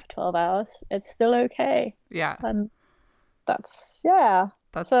lying down for 12 hours, it's still okay. Yeah. And that's yeah.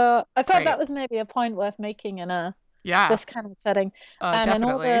 That's So I thought great. that was maybe a point worth making in a Yeah. this kind of setting. And in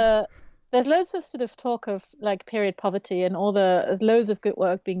all Definitely. there's loads of sort of talk of like period poverty and there's loads of good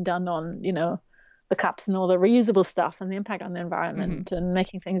work being done on, the cups and all the reusable stuff and the impact on the Hmm. environment and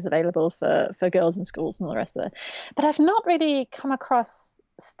making things available for girls in schools and all the rest of it. But I've not really come across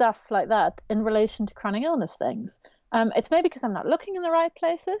stuff like that in relation to chronic illness things. It's maybe because I'm not looking in the right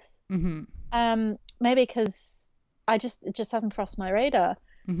places. Hmm. Maybe because it just hasn't crossed my radar.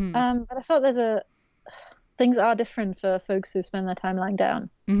 Hmm. But I thought things are different for folks who spend their time lying down.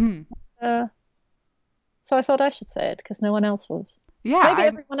 Hmm. Uh, so I thought I should say it because no one else was. Yeah. Maybe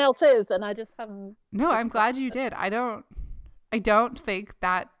everyone else is, and I just haven't No, I'm picked it up. glad you did. I don't think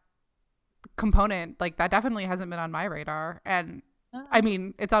that component, like that definitely hasn't been on my radar. And I Ah,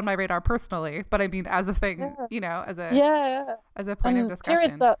 mean, it's on my radar personally, but I mean, as a thing, yeah, yeah. as a point of And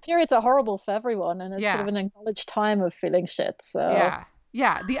discussion. periods are horrible for everyone, and it's sort of Yeah. an acknowledged time of feeling shit. So Yeah.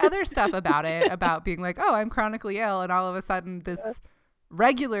 Yeah. The other stuff about it, about being like, oh, I'm chronically ill, and all of a sudden uh, this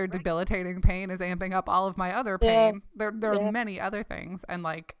regular debilitating pain is amping up all of my other yeah, pain. There are yeah, many other things, and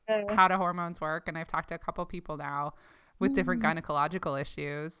like yeah. how do hormones work. And I've talked to a couple people now with different Mm, gynecological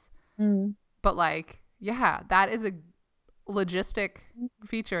issues. mm, But like, yeah, that is a logistic mm,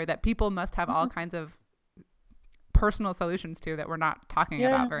 feature that people must have all mm. kinds of personal solutions to that we're not talking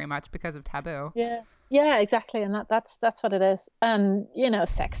about Yeah, very much because of taboo. yeah, yeah, exactly. And that's what it is. And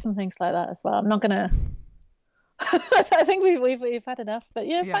sex and things like that as well. I'm not gonna. I think we've had enough, but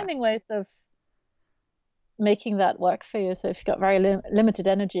yeah, Yeah. finding ways of making that work for you. So if you've got very limited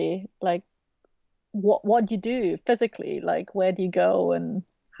energy, like what do you do physically? Like where do you go and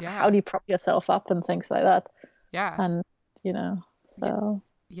how Yeah. do you prop yourself up and things like that? Yeah. And Yeah. so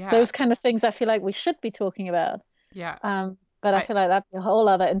Yeah. those kind of things I feel like we should be talking about. Yeah. But I I feel like that'd be a whole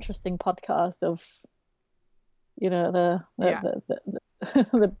other interesting podcast of yeah.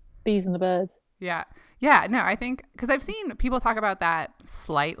 the bees and the birds. Yeah. Yeah. No, I think because I've seen people talk about that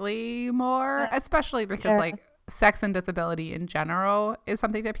slightly more, Yeah, especially because yeah. like sex and disability in general is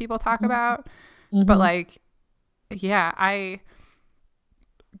something that people talk Hmm. about. But Hmm. like, yeah, I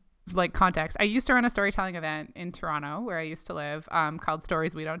like context. I used to run a storytelling event in Toronto where I used to live, called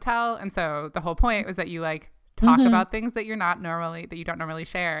Stories We Don't Tell. And so the whole point was that you like talk Hmm. about things that you don't normally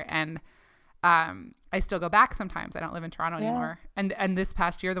share. And I still go back sometimes. I don't live in Toronto anymore. And this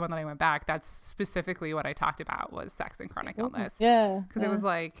past year, the one that I went back, that's specifically what I talked about was sex and chronic illness. Yeah. Because it was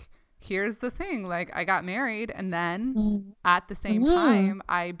like, here's the thing, like I got married and then at the same time,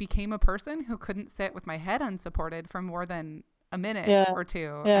 I became a person who couldn't sit with my head unsupported for more than a minute or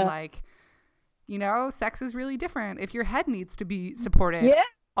two. And like, you know, sex is really different if your head needs to be supported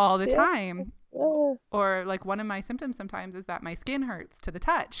all the time. Or like one of my symptoms sometimes is that my skin hurts to the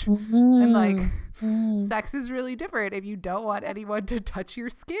touch. And like sex is really different if you don't want anyone to touch your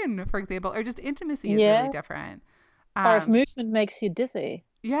skin, for example, or just intimacy is really different. Or if movement makes you dizzy.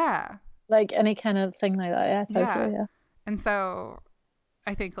 Yeah. Like any kind of thing like that. Yeah, totally. Yeah. And so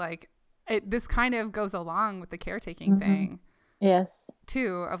I think like this kind of goes along with the caretaking thing. Yes.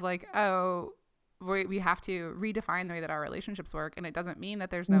 Too, of like, oh, we have to redefine the way that our relationships work. And it doesn't mean that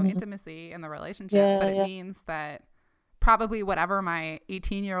there's no intimacy in the relationship, but it means that probably whatever my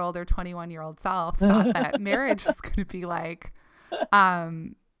 18-year-old or 21-year-old self thought that marriage was going to be like,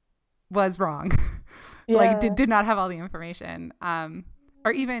 was wrong. Like did not have all the information.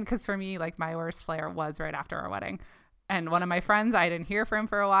 Or even because for me, like my worst flare was right after our wedding. And one of my friends, I didn't hear from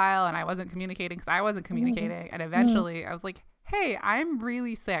for a while and I wasn't communicating because I wasn't communicating. And eventually I was like, hey, I'm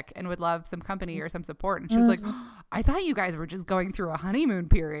really sick and would love some company or some support. And she was like, I thought you guys were just going through a honeymoon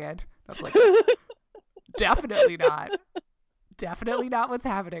period. I was like, definitely not. Definitely not what's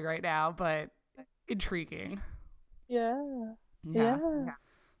happening right now, but intriguing. Yeah.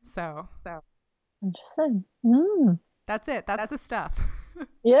 So interesting. That's it. That's the stuff.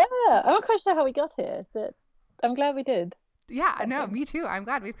 Yeah. I'm not quite sure how we got here, but I'm glad we did. Yeah, no, me too. I'm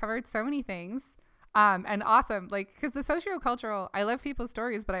glad we've covered so many things. And awesome, like, because the sociocultural, I love people's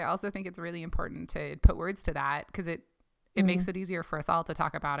stories, but I also think it's really important to put words to that because it makes it easier for us all to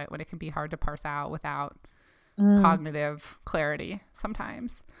talk about it when it can be hard to parse out without cognitive clarity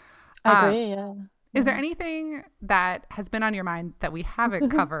sometimes. I agree, yeah. Is there anything that has been on your mind that we haven't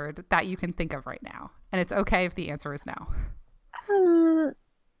covered that you can think of right now? And it's okay if the answer is no.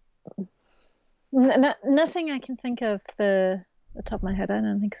 Nothing I can think of the top of my head. I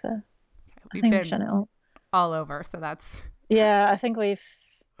don't think so. We've been all over, so that's... Yeah, I think we've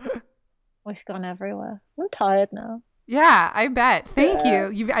gone everywhere. I'm tired now. Yeah, I bet. Thank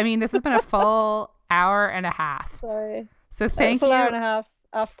you. I mean, this has been a full hour and a half. Sorry. So thank you. Full hour and a half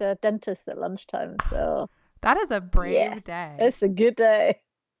after dentist at lunchtime, so... That is a brave day. It's a good day.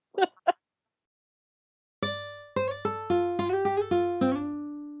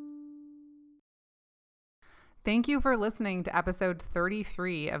 Thank you for listening to episode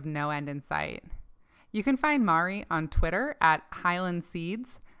 33 of No End in Sight. You can find Mari on Twitter at Highland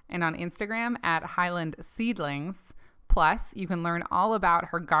Seeds and on Instagram at Highland Seedlings. Plus, you can learn all about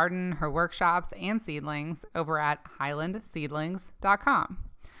her garden, her workshops, and seedlings over at highlandseedlings.com.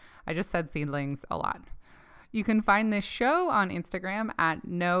 I just said seedlings a lot. You can find this show on Instagram at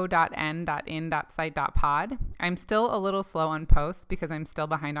no.n.in.site.pod. I'm still a little slow on posts because I'm still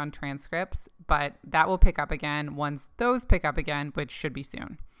behind on transcripts, but that will pick up again once those pick up again, which should be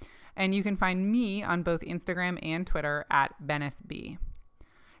soon. And you can find me on both Instagram and Twitter at BennisB.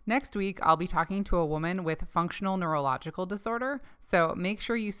 Next week, I'll be talking to a woman with functional neurological disorder, so make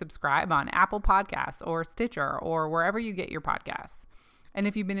sure you subscribe on Apple Podcasts or Stitcher or wherever you get your podcasts. And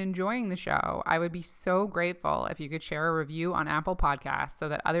if you've been enjoying the show, I would be so grateful if you could share a review on Apple Podcasts so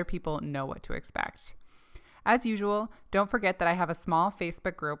that other people know what to expect. As usual, don't forget that I have a small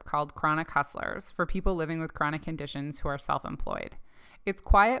Facebook group called Chronic Hustlers for people living with chronic conditions who are self-employed. It's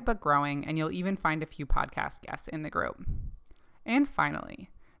quiet but growing, and you'll even find a few podcast guests in the group. And finally,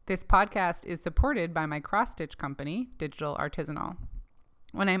 this podcast is supported by my cross-stitch company, Digital Artisanal.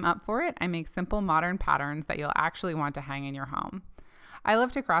 When I'm up for it, I make simple modern patterns that you'll actually want to hang in your home. I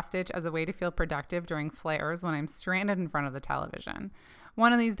love to cross-stitch as a way to feel productive during flares when I'm stranded in front of the television.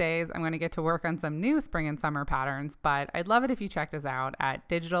 One of these days, I'm going to get to work on some new spring and summer patterns, but I'd love it if you checked us out at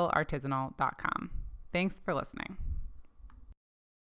digitalartisanal.com. Thanks for listening.